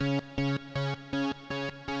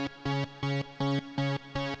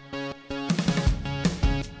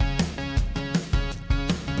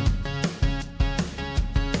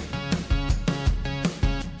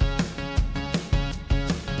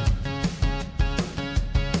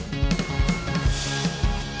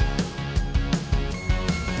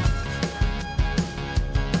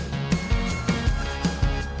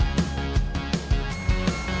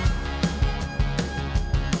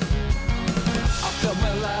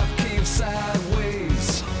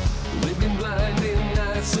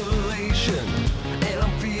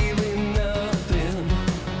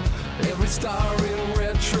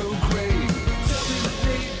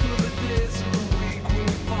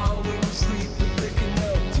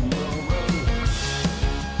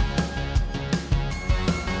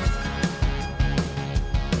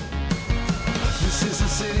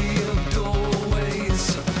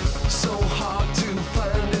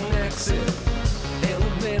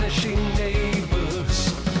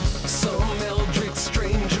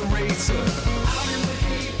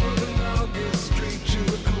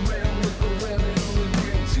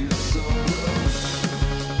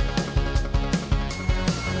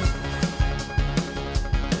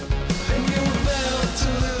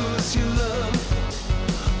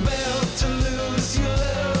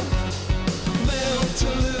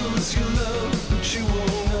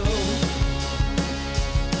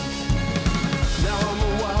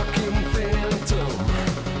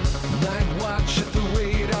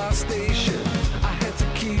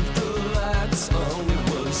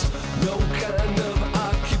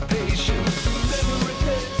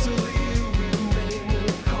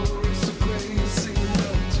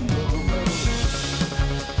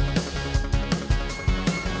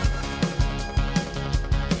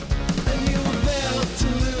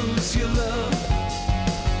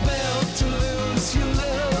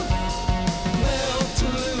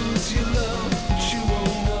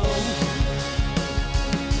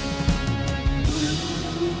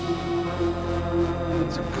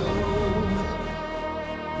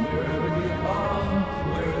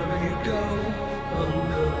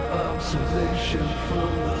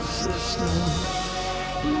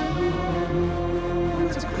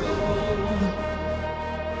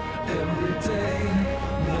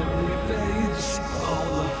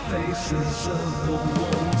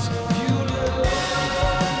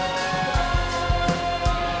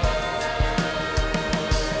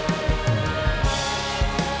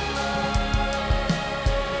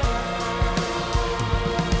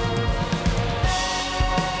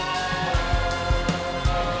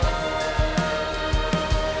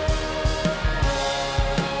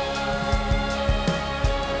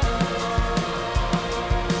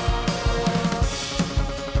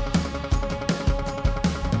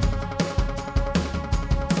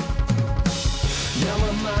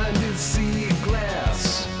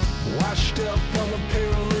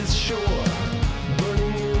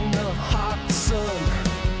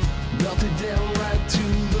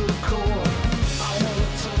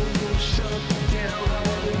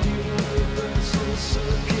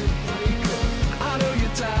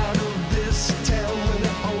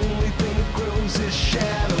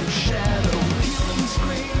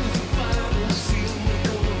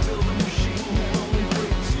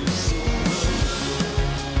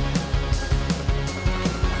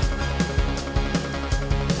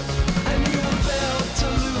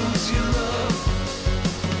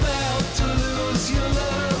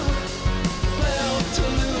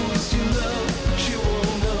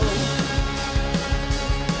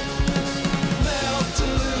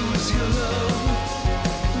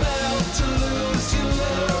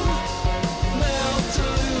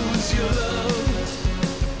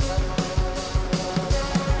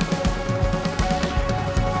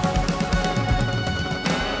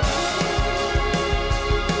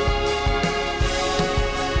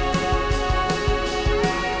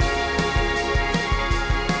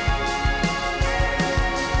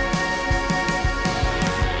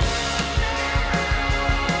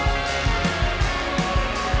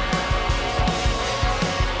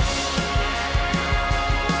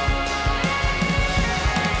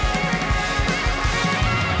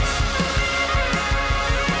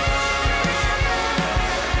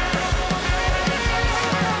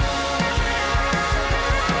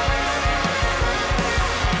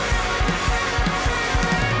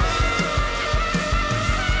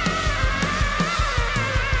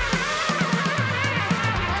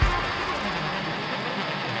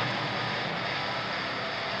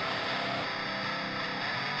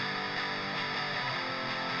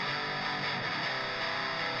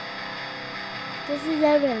 This is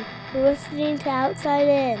Evan. You're listening to Outside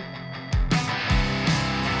In.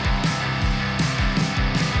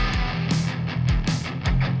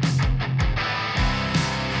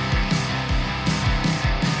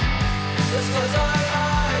 Let's close our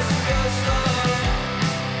eyes and go slow.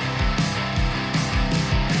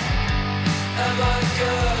 Am I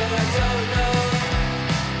good? I don't know.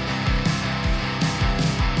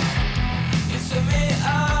 You took me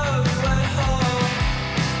out, we went home.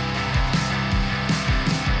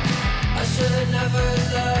 I should've never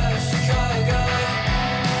left Chicago.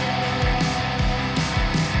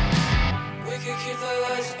 We could keep the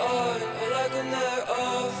lights on, I like when they're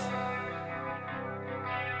off.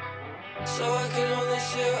 So I can only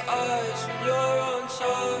see your eyes when you're on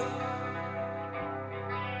top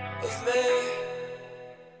of me.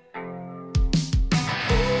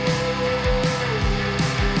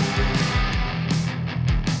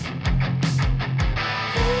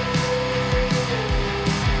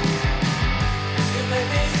 You make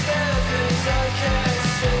me feel things I can't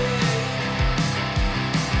see.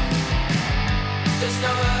 There's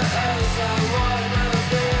nowhere else I wanna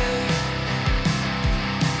be.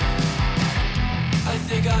 I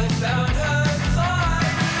think I found her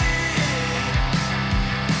finally.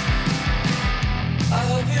 I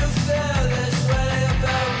hope you feel this way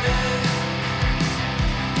about me.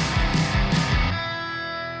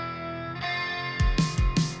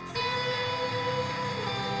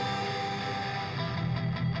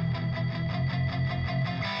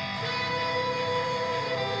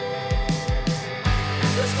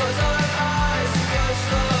 Let's close our eyes and go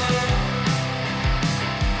slow.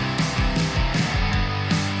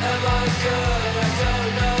 Am I good? I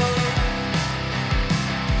don't know.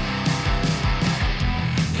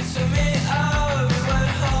 You took me out, we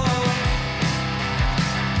went home.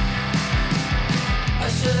 I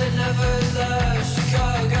should've never left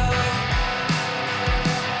Chicago.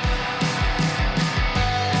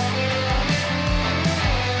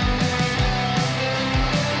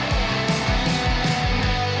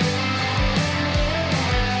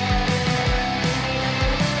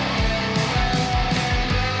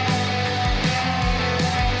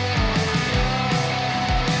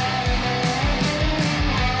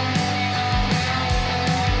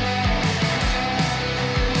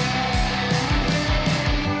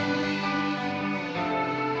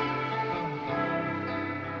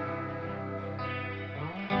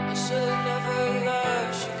 I should've never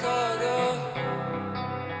left Chicago.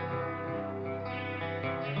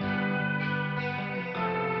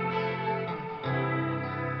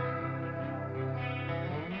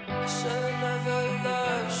 I should've never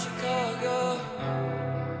left Chicago.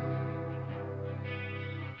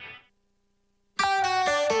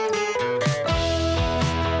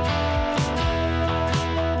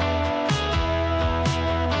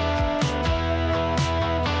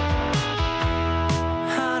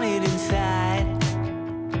 Haunted inside.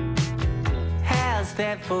 How's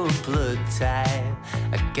that for blood type?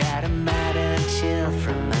 I got a mighty chill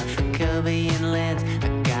from my Francovian lens. I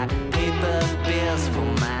got paper bills for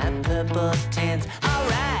my purple tints.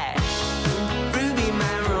 Alright, Ruby,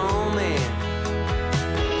 my romance.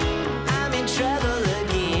 I'm in trouble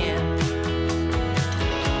again.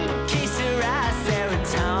 Quesaria,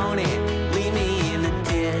 serotonin. Leave me in the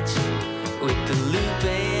ditch with the loop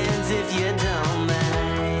ends if you don't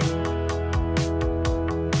mind.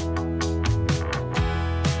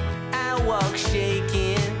 I walk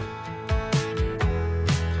shaking,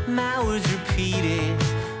 my words repeated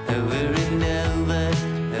over and over,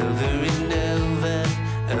 over and over,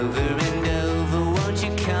 over and over. Won't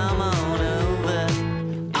you come on over?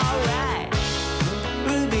 Alright,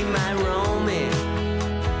 Ruby, my romance.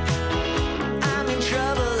 I'm in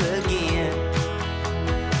trouble again.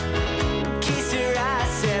 Quesaria,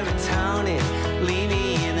 serotonin. Leave me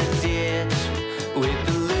in the ditch with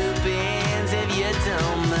the loop ends if you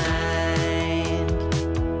don't mind.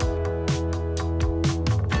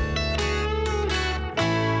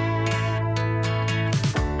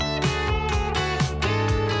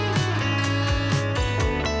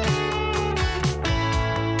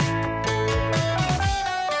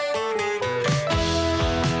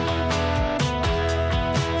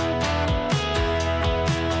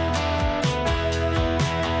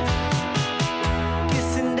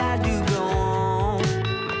 Yes, and I do go on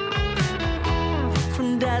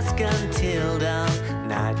from dusk until dawn.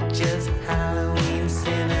 Not just Halloween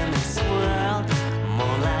cinnamon swirl,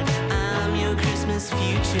 more like I'm your Christmas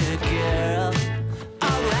future girl.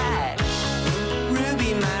 Alright,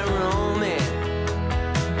 Ruby, my romance.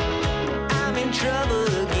 I'm in trouble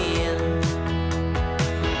again.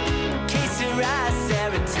 Quesaria,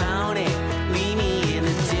 serotonin. Leave me in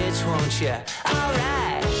the ditch, won't ya?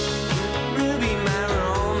 Alright, Ruby, my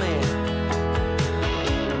romance,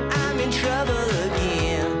 I'm in trouble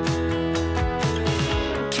again.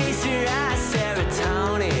 Kiss your eyes,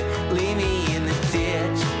 serotonin, leave me in the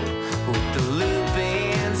ditch with the loop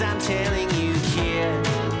ends. I'm telling you, kid,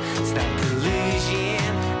 stop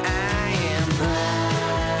delusion. I am blind.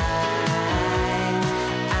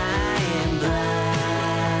 I am blind.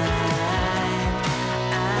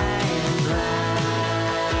 I am blind.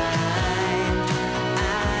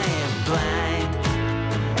 I am blind.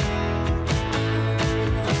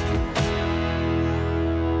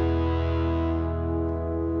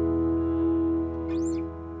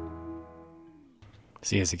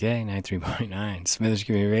 CSK 93.9, Smithers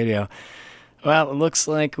Community Radio. Well, it looks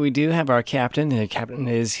like we do have our captain. The captain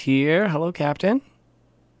is here. Hello, Captain.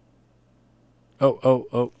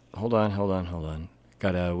 Oh. Hold on.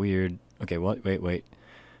 Got a weird... Okay, wait.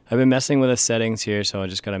 I've been messing with the settings here, so I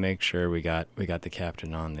just got to make sure we got the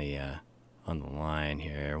captain on the line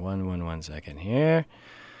here. One second here.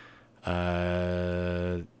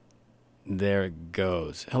 There it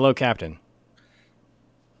goes. Hello, Captain.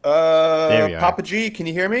 There we are. Papa G, can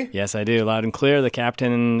you hear me? Yes, I do. Loud and clear. The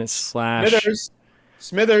captain / Smithers,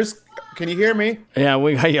 can you hear me? Yeah,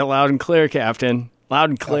 we got you loud and clear, Captain. Loud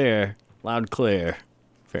and clear. Loud and clear.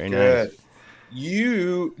 Very Good. nice.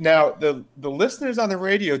 You now the listeners on the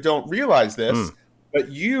radio don't realize this, but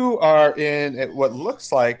you are in what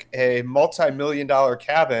looks like a multi-million-dollar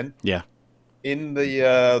cabin. Yeah. In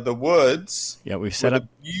the woods. Yeah, we've set up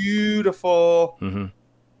beautiful. Mm-hmm.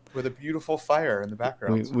 With a beautiful fire in the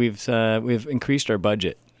background. We've increased our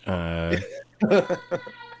budget. Yeah,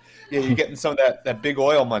 you're getting some of that big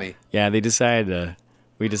oil money. Yeah, we decided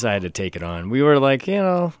to take it on. We were like,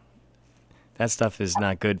 that stuff is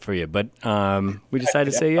not good for you, but we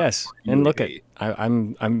decided to say yes. And look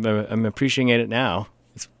I'm appreciating it now.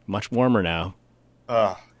 It's much warmer now.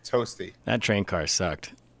 Toasty. That train car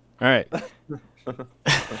sucked. All right.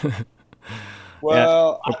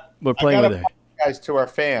 Well, yeah, we're playing with it. Guys, to our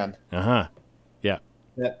fan. Yeah.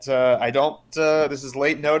 That I don't. This is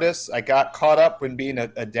late notice. I got caught up when being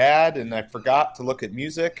a dad, and I forgot to look at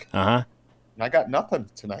music. And I got nothing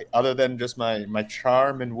tonight other than just my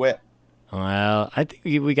charm and wit. Well, I think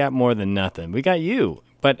we got more than nothing. We got you,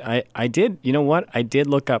 but I did. You know what? I did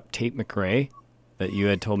look up Tate McRae that you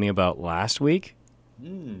had told me about last week,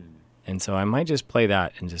 and so I might just play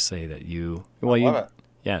that and just say that you. Well, I love it.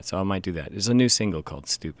 Yeah. So I might do that. There's a new single called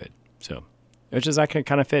 "Stupid," so. Which is actually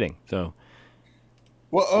kind of fitting. So,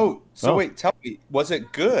 well, wait, tell me, was it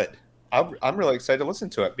good? I'm really excited to listen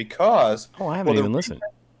to it because I haven't even listened.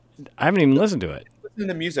 I haven't even listened to it. Listen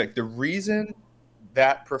to music. The reason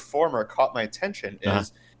that performer caught my attention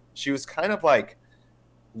is she was kind of like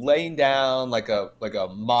laying down like a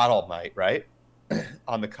model might, right,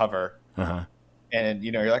 on the cover. And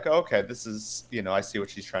you're like, oh, okay, this is I see what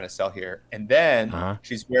she's trying to sell here. And then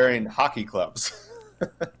she's wearing hockey gloves.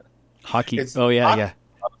 Hockey. It's Yeah.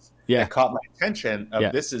 That caught my attention.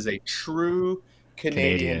 This is a true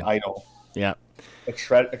Canadian idol. Yeah. A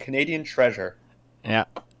Canadian treasure. Yeah,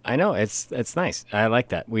 I know. It's nice. I like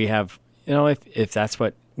that. We have, if that's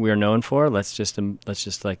what we're known for, let's just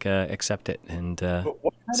accept it and but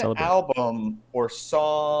what kind celebrate. of album or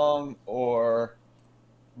song or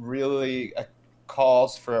really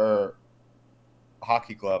calls for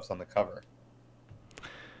hockey gloves on the cover?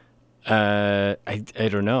 I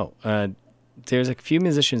don't know. There's a few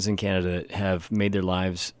musicians in Canada that have made their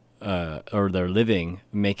lives or their living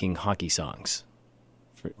making hockey songs.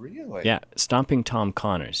 Really? Yeah, Stomping Tom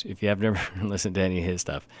Connors. If you have never listened to any of his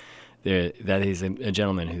stuff, that is a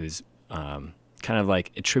gentleman who's kind of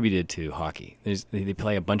like attributed to hockey. They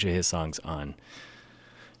play a bunch of his songs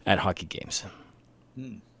at hockey games.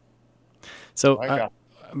 So.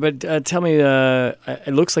 But tell me,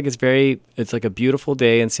 it looks like it's like a beautiful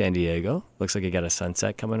day in San Diego. Looks like you got a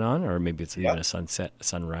sunset coming on, or maybe it's even a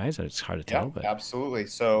sunrise. It's hard to tell. But absolutely.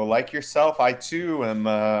 So like yourself, I too am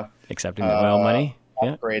accepting the oil money.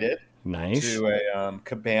 Upgraded. Nice. To a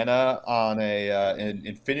cabana on an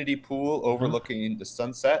infinity pool overlooking the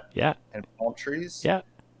sunset. Yeah. And palm trees. Yeah.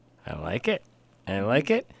 I like it.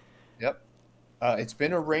 Yep. It's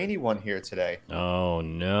been a rainy one here today. Oh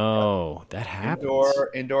no, that happens.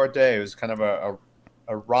 Indoor day. It was kind of a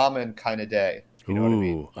ramen kind of day. You know what I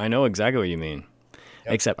mean? I know exactly what you mean.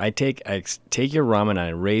 Yep. Except I take your ramen and I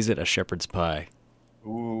raise it a shepherd's pie.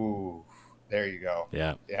 Ooh, there you go.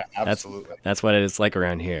 Yeah. Yeah, absolutely. That's what it's like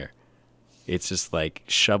around here. It's just like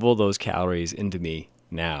shovel those calories into me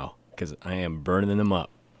now because I am burning them up.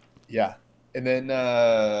 Yeah. And then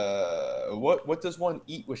what does one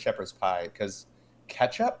eat with shepherd's pie? Because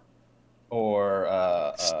ketchup?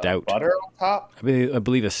 or Stout. butter on top. I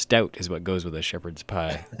believe a stout is what goes with a shepherd's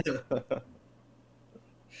pie.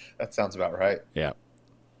 That sounds about right. Yeah.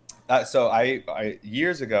 So I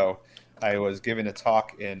years ago, I was giving a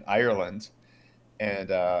talk in Ireland, and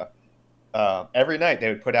every night they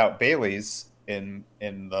would put out Baileys in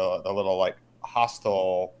the little like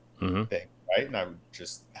hostel thing, right? And I would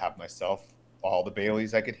just have myself all the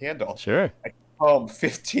Baileys I could handle. Sure. I came home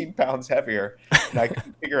 15 pounds heavier, and I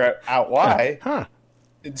couldn't figure out why. Huh.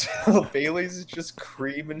 Until Baileys is just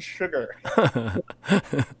cream and sugar.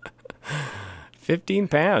 15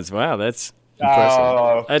 pounds. Wow, that's impressive.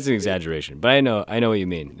 Oh. That's an exaggeration, but I know what you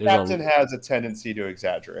mean. Captain has a tendency to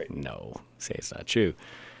exaggerate. No, say it's not true.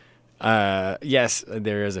 Yes,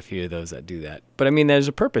 there is a few of those that do that, but I mean, there's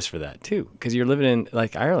a purpose for that too, because you're living in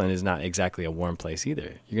like Ireland is not exactly a warm place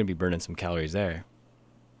either. You're gonna be burning some calories there.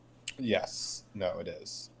 Yes, no, it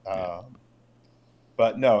is.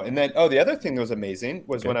 But no, and then the other thing that was amazing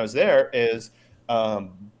was when I was there is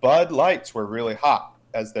Bud Lights were really hot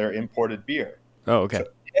as their imported beer. Oh, okay. So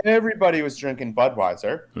everybody was drinking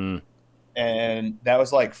Budweiser, and that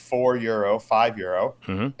was like €4, €5,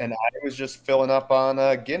 and I was just filling up on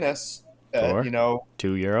Guinness.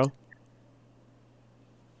 €2.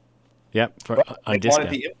 Yep, they on discount. wanted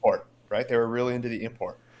the import, right? They were really into the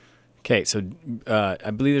import. Okay, so I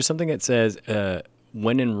believe there's something that says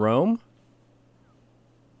when in Rome.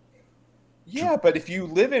 Yeah, but if you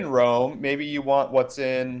live in Rome, maybe you want what's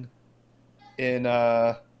in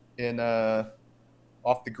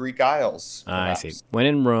off the Greek Isles. I see. When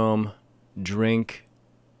in Rome, drink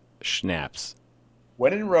schnapps.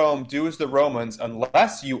 When in Rome, do as the Romans,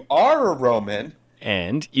 unless you are a Roman.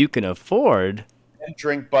 And you can afford and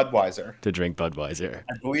drink Budweiser. To drink Budweiser.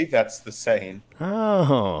 I believe that's the saying.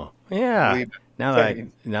 Oh, yeah. Now that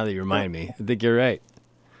you remind me, I think you're right.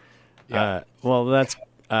 Yeah. Well, that's.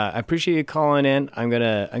 I appreciate you calling in. I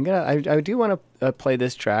do want to play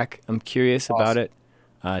this track. I'm curious about it.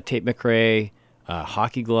 Tate McRae,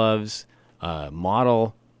 hockey gloves,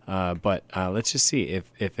 model. But let's just see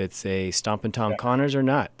if it's a Stompin' Tom Connors or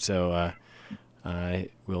not. So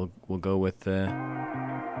we'll go with the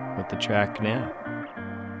track now.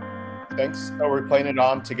 Thanks. Are we playing it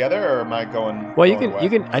on together, or am I going? Well, you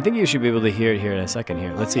can. I think you should be able to hear it here in a second.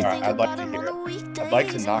 Here, let's see. All right, I'd like to hear it. I'd like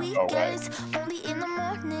to not go away.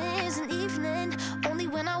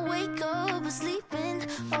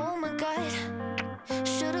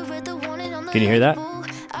 Can you hear that?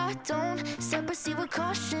 I don't separate with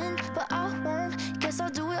caution, but I won't. Guess I'll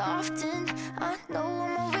do it often. I know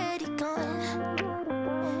I'm already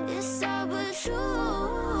gone. It's sad but true.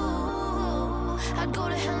 I'd go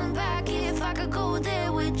to hell and back if I could go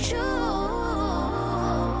there with you.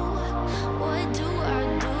 What do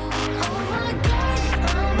I do? Oh my God,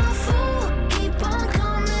 I'm a fool. Keep on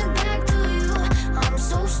coming back to you. I'm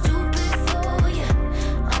so stupid for you.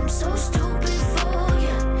 I'm so stupid for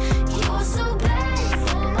you. You're so bad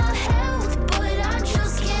for my health, but I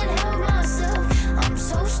just can't help myself. I'm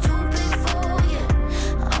so stupid for you.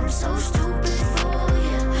 I'm so stupid for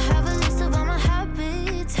you. I have a list of all my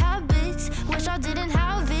habits. Wish I didn't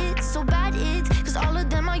have it. So bad it's, 'cause all of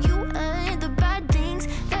them are you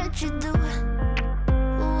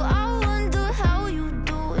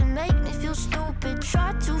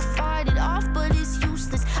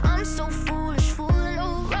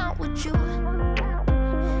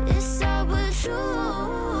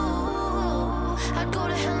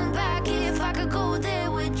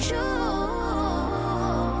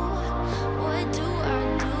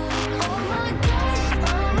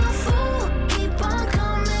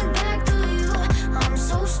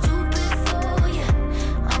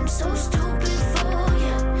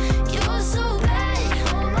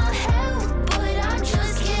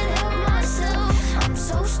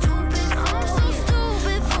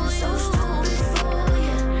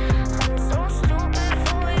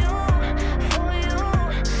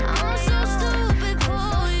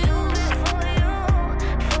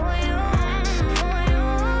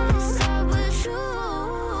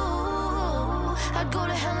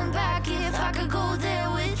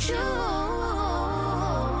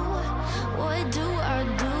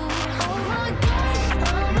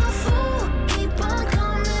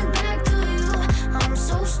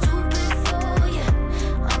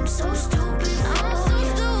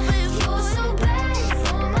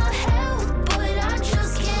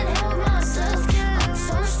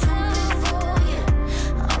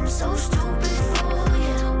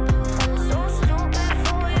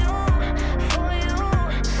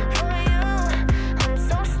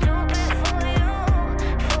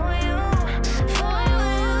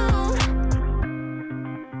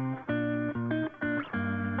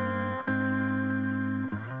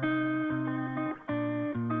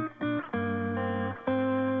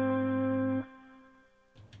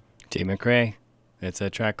Tate McRae. It's a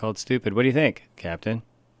track called Stupid. What do you think, Captain?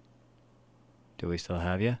 Do we still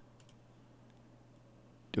have you?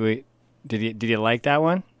 Did you like that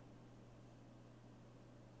one?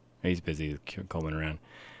 He's busy combing around.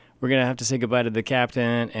 We're going to have to say goodbye to the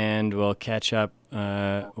captain, and we'll catch up.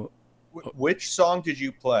 Which song did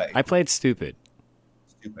you play? I played Stupid.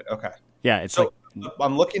 Stupid, okay. Yeah, it's so,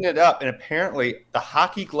 I'm looking it up, and apparently the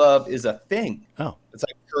hockey glove is a thing. Oh. It's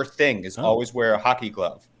like her thing is always wear a hockey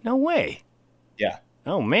glove. No way. Yeah.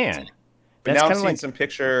 Oh, man. But That's now kind I'm of seeing like some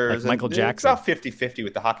pictures. Michael and Jackson. It's about 50-50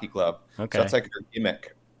 with the hockey glove. Okay. So it's like her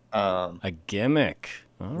gimmick. A gimmick.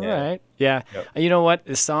 All Yeah. right. Yeah. Yep. You know what?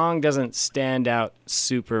 The song doesn't stand out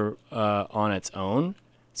super on its own.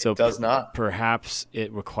 So It does not. Perhaps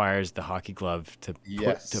it requires the hockey glove to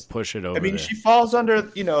Yes. to push it over. I mean, there. she falls under,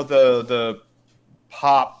 the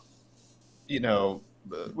pop,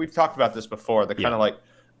 we've talked about this before, the kind of like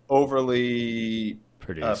overly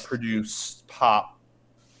produced pop,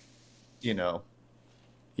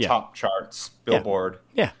 top charts, Billboard.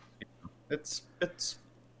 Yeah. It's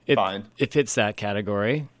It, fine. It fits that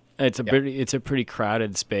category. It's a pretty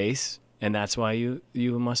crowded space, and that's why you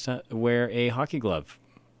must wear a hockey glove.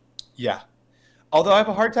 Yeah. Although I have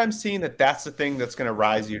a hard time seeing that that's the thing that's going to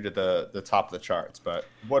rise you to the top of the charts. But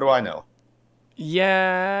what do I know?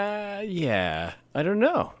 Yeah. I don't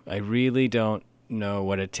know. I really don't know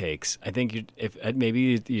what it takes. I think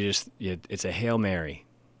it's a Hail Mary.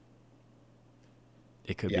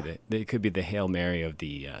 It could be the Hail Mary of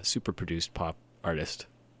the super produced pop artist.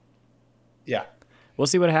 Yeah. We'll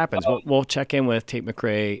see what happens. We'll check in with Tate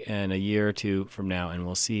McRae in a year or two from now, and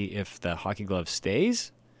we'll see if the hockey glove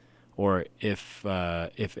stays, or if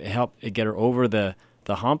it helped get her over the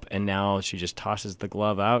hump, and now she just tosses the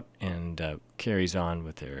glove out and carries on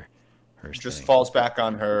with her Just thing. falls back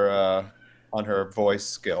on her voice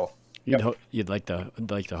skill. You'd like to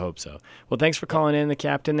hope so. Well, thanks for calling in, the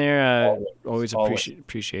captain there. Always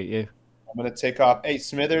appreciate you. I'm going to take off. Hey,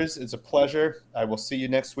 Smithers, it's a pleasure. I will see you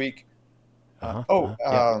next week.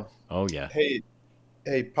 Yeah.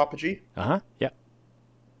 Hey, Papa G. Yeah.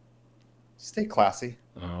 Stay classy.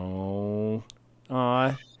 Oh,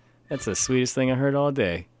 that's the sweetest thing I heard all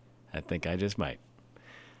day. I think I just might.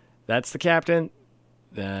 That's the captain.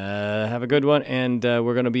 Have a good one, and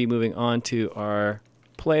we're going to be moving on to our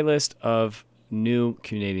playlist of new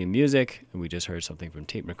Canadian music. We just heard something from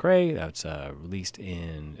Tate McRae that's released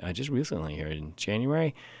in just recently here in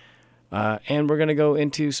January. And we're going to go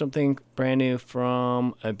into something brand new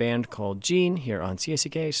from a band called Gene here on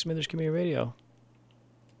CSCK Smithers Community Radio.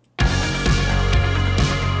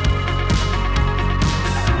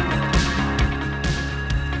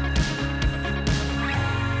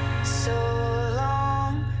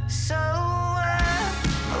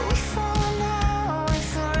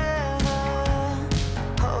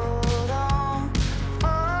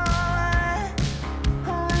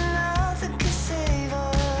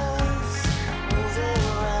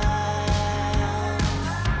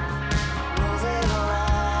 Move it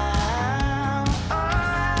around.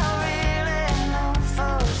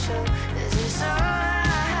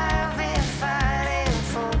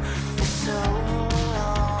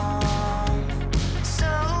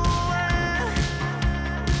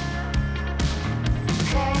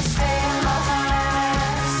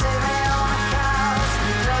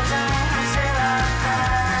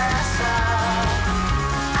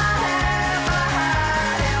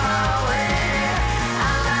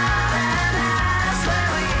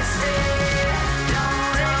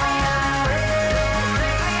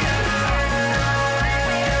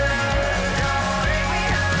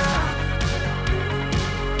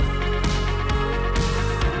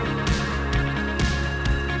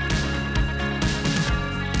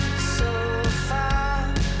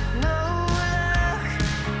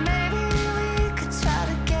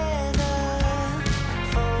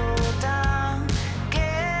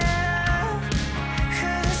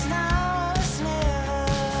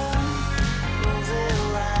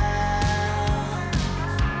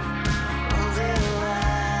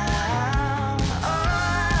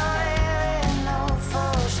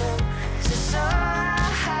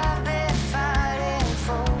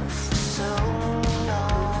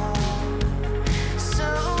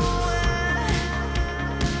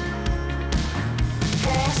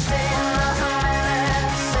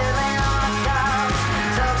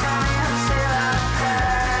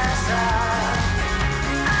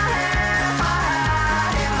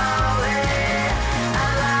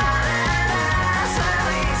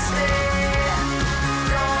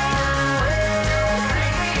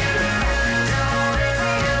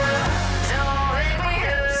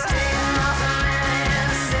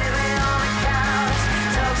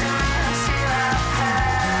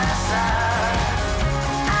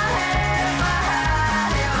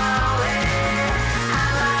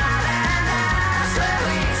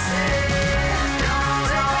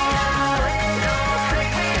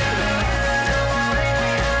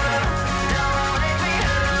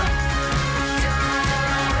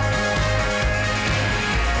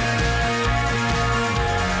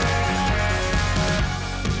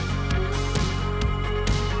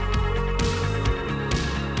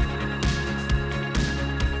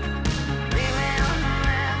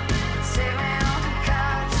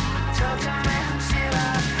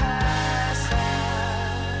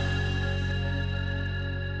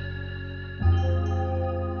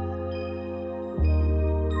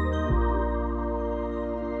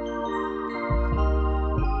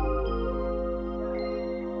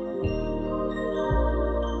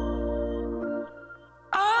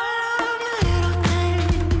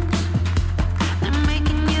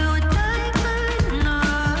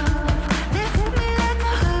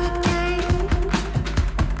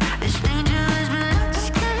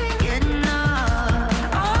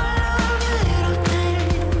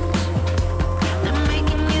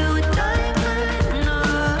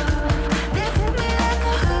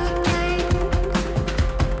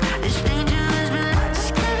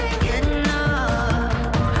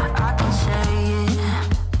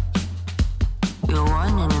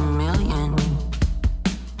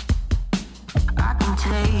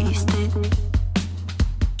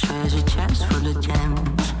 box full of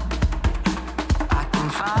gems. I can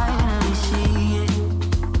finally see it.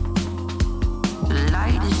 The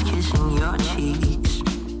light is kissing your cheeks.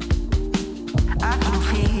 I can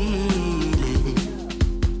feel it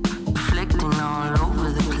reflecting all over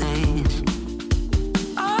the place.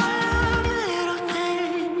 All of the little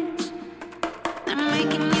things that are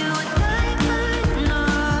making you a diamond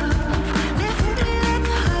love, lifting like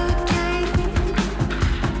a hurricane.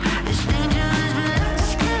 It's dangerous, but I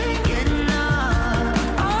just can't get enough.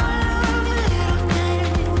 All of the little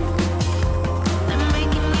things that are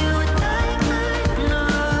making you a diamond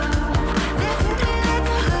love, lifting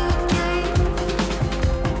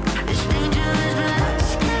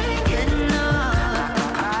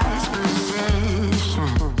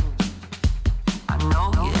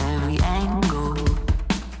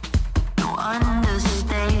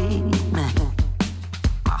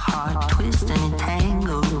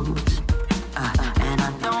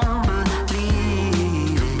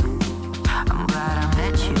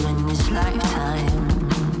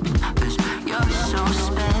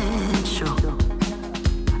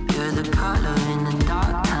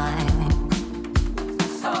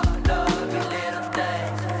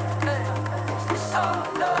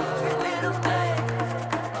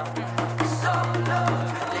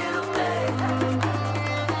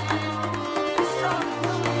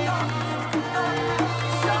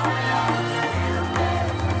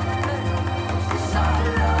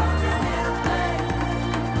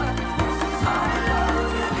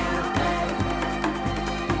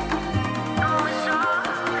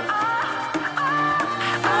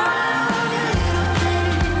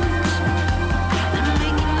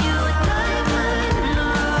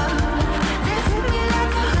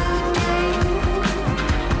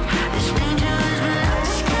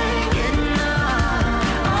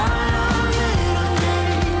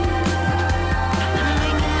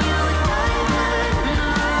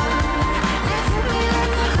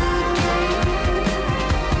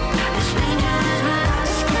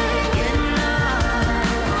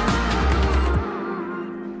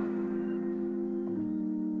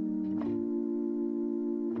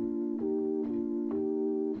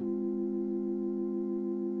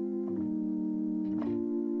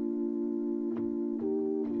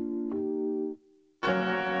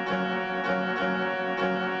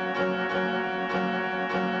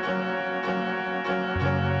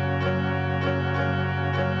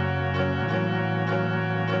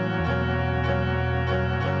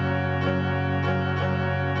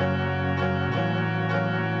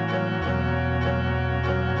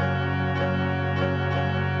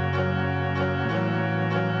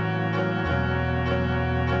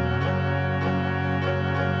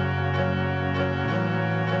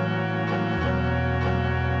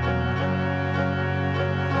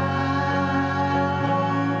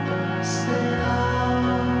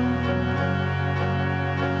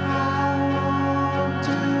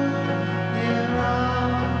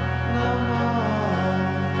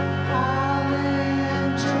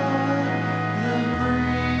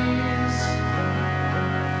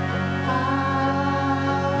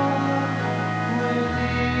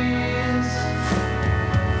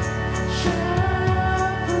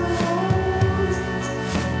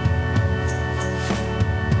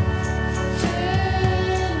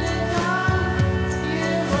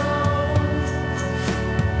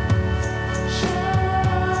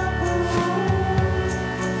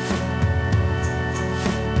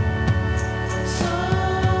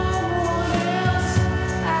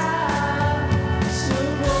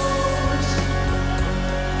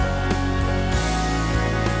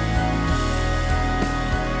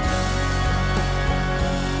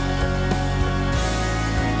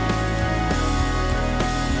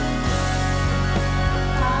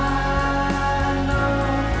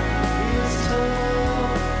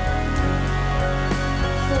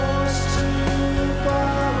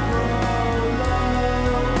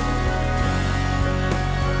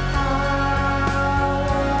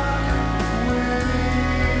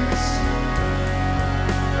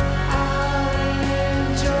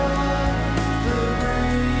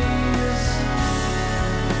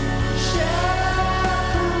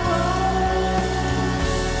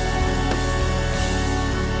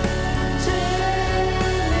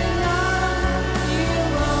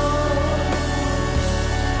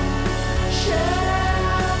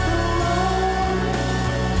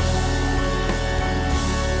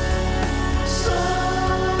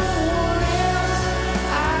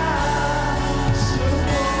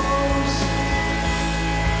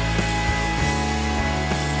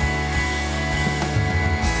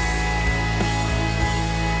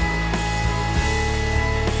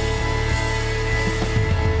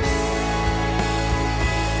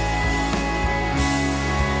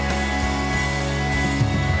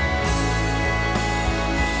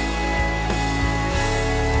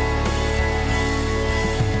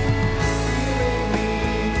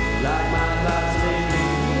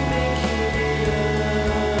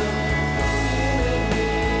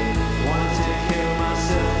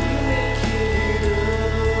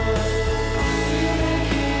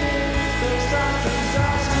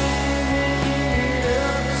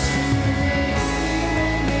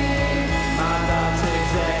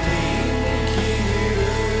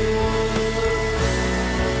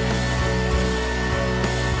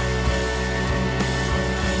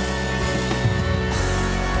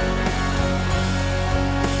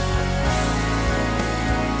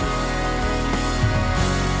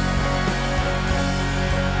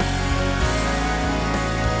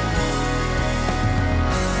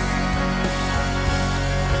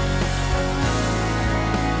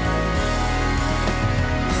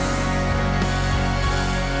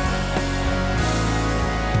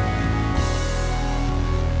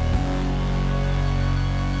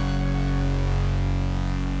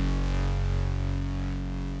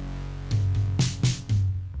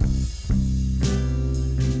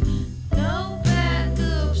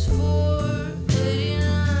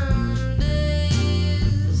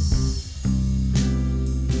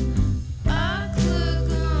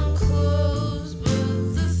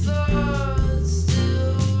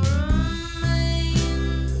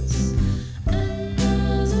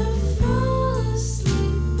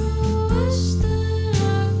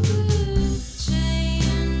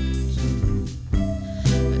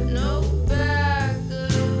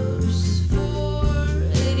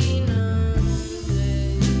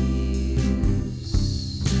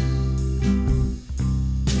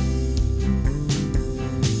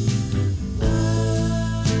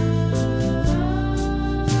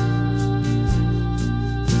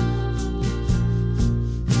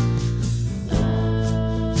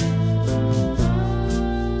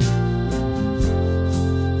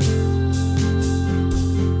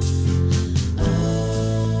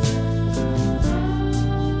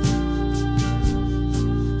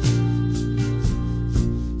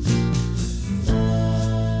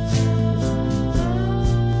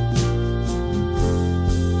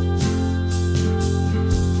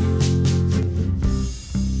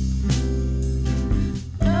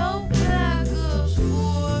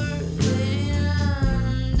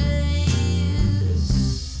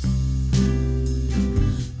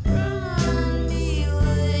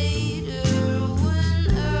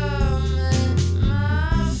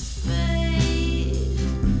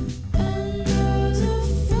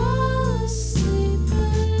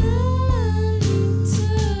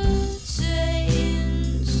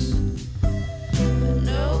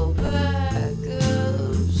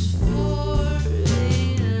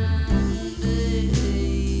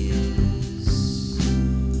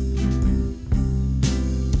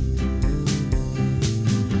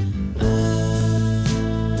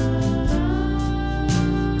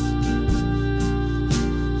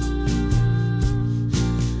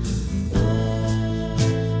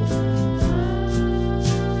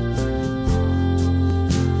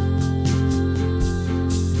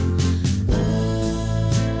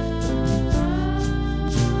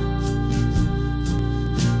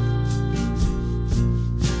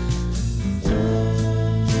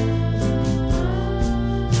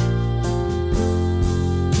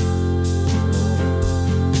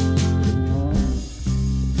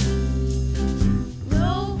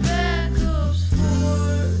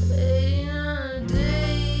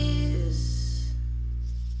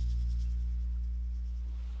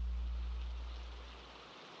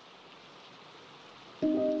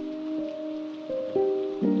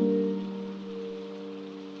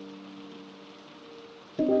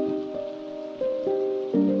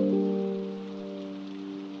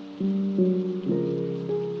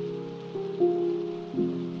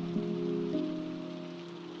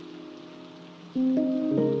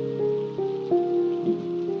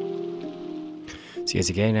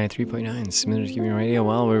CSK 93.9, Smithers Community Radio.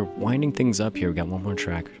 Well, we're winding things up here. We've got one more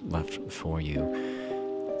track left for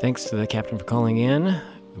you. Thanks to the captain for calling in.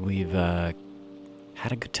 We've had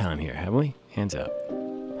a good time here, haven't we? Hands up.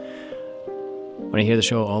 Want to hear the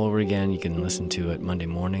show all over again, you can listen to it Monday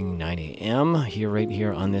morning, 9 a.m. right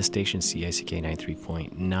here on this station, CICK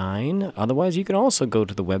 93.9. Otherwise, you can also go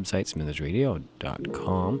to the website,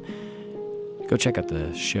 smithersradio.com. Go check out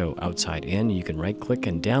the show Outside In. You can right-click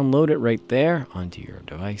and download it right there onto your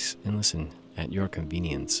device and listen at your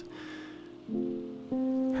convenience.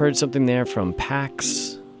 Heard something there from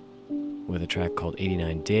Pax with a track called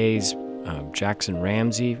 89 Days. Jackson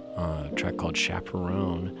Ramsey, a track called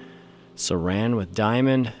Chaperone. Saran with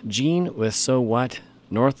Diamond. Gene with So What.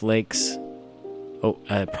 North Lakes.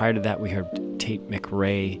 Prior to that, we heard Tate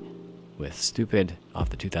McRae with Stupid off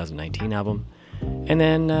the 2019 album. And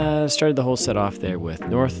then started the whole set off there with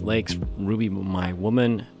North Lakes, Ruby My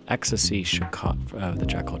Woman, Ecstasy, the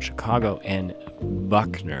track called Chicago, and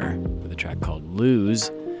Buckner with a track called Lose.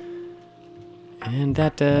 And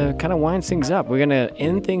that kind of winds things up. We're going to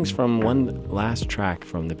end things from one last track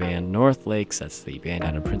from the band North Lakes. That's the band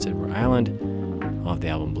out of Prince Edward Island off the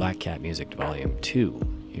album Black Cat Music Volume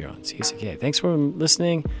 2 here on CSK. Thanks for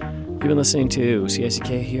listening. You've been listening to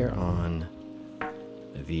CSK here on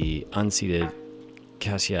the unceded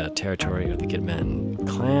Cassia territory of the Gitman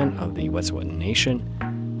clan of the Wet'suwet'en Nation.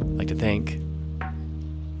 I'd like to thank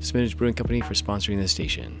Smithers Brewing Company for sponsoring this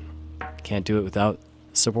station. Can't do it without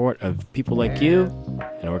support of people like you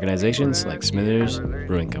and organizations like Smithers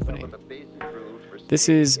Brewing Company. This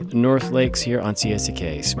is North Lakes here on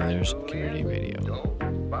CSK, Smithers Community Radio.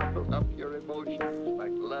 Bottle up your emotions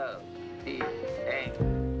like love, fear,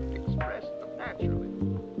 anger. Express them naturally.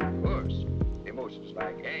 Of course, emotions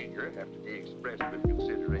like anger have to be expressed with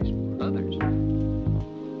consideration for others.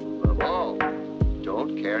 Above all,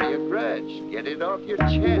 don't carry a grudge. Get it off your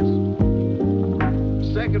chest.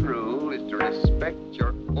 The second rule is to respect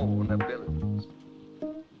your own abilities.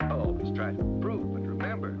 Always try to improve, but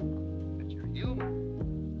remember that you're human.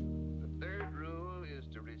 The third rule is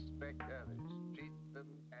to respect others. Treat them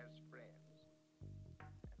as friends.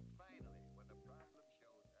 And finally, when a problem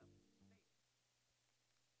shows up,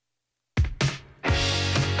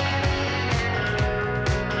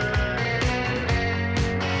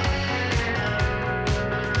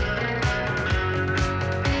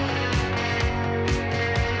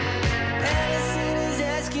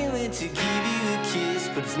 to give you a kiss,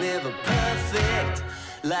 but it's never perfect.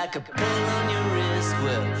 Like a pull on your wrist.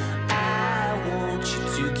 Well, I want you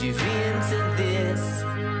to give in to this.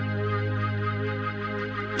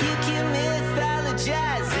 You can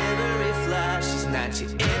mythologize every flaw. She's not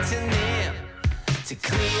your antonym to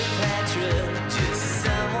Cleopatra, just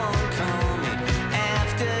someone calm.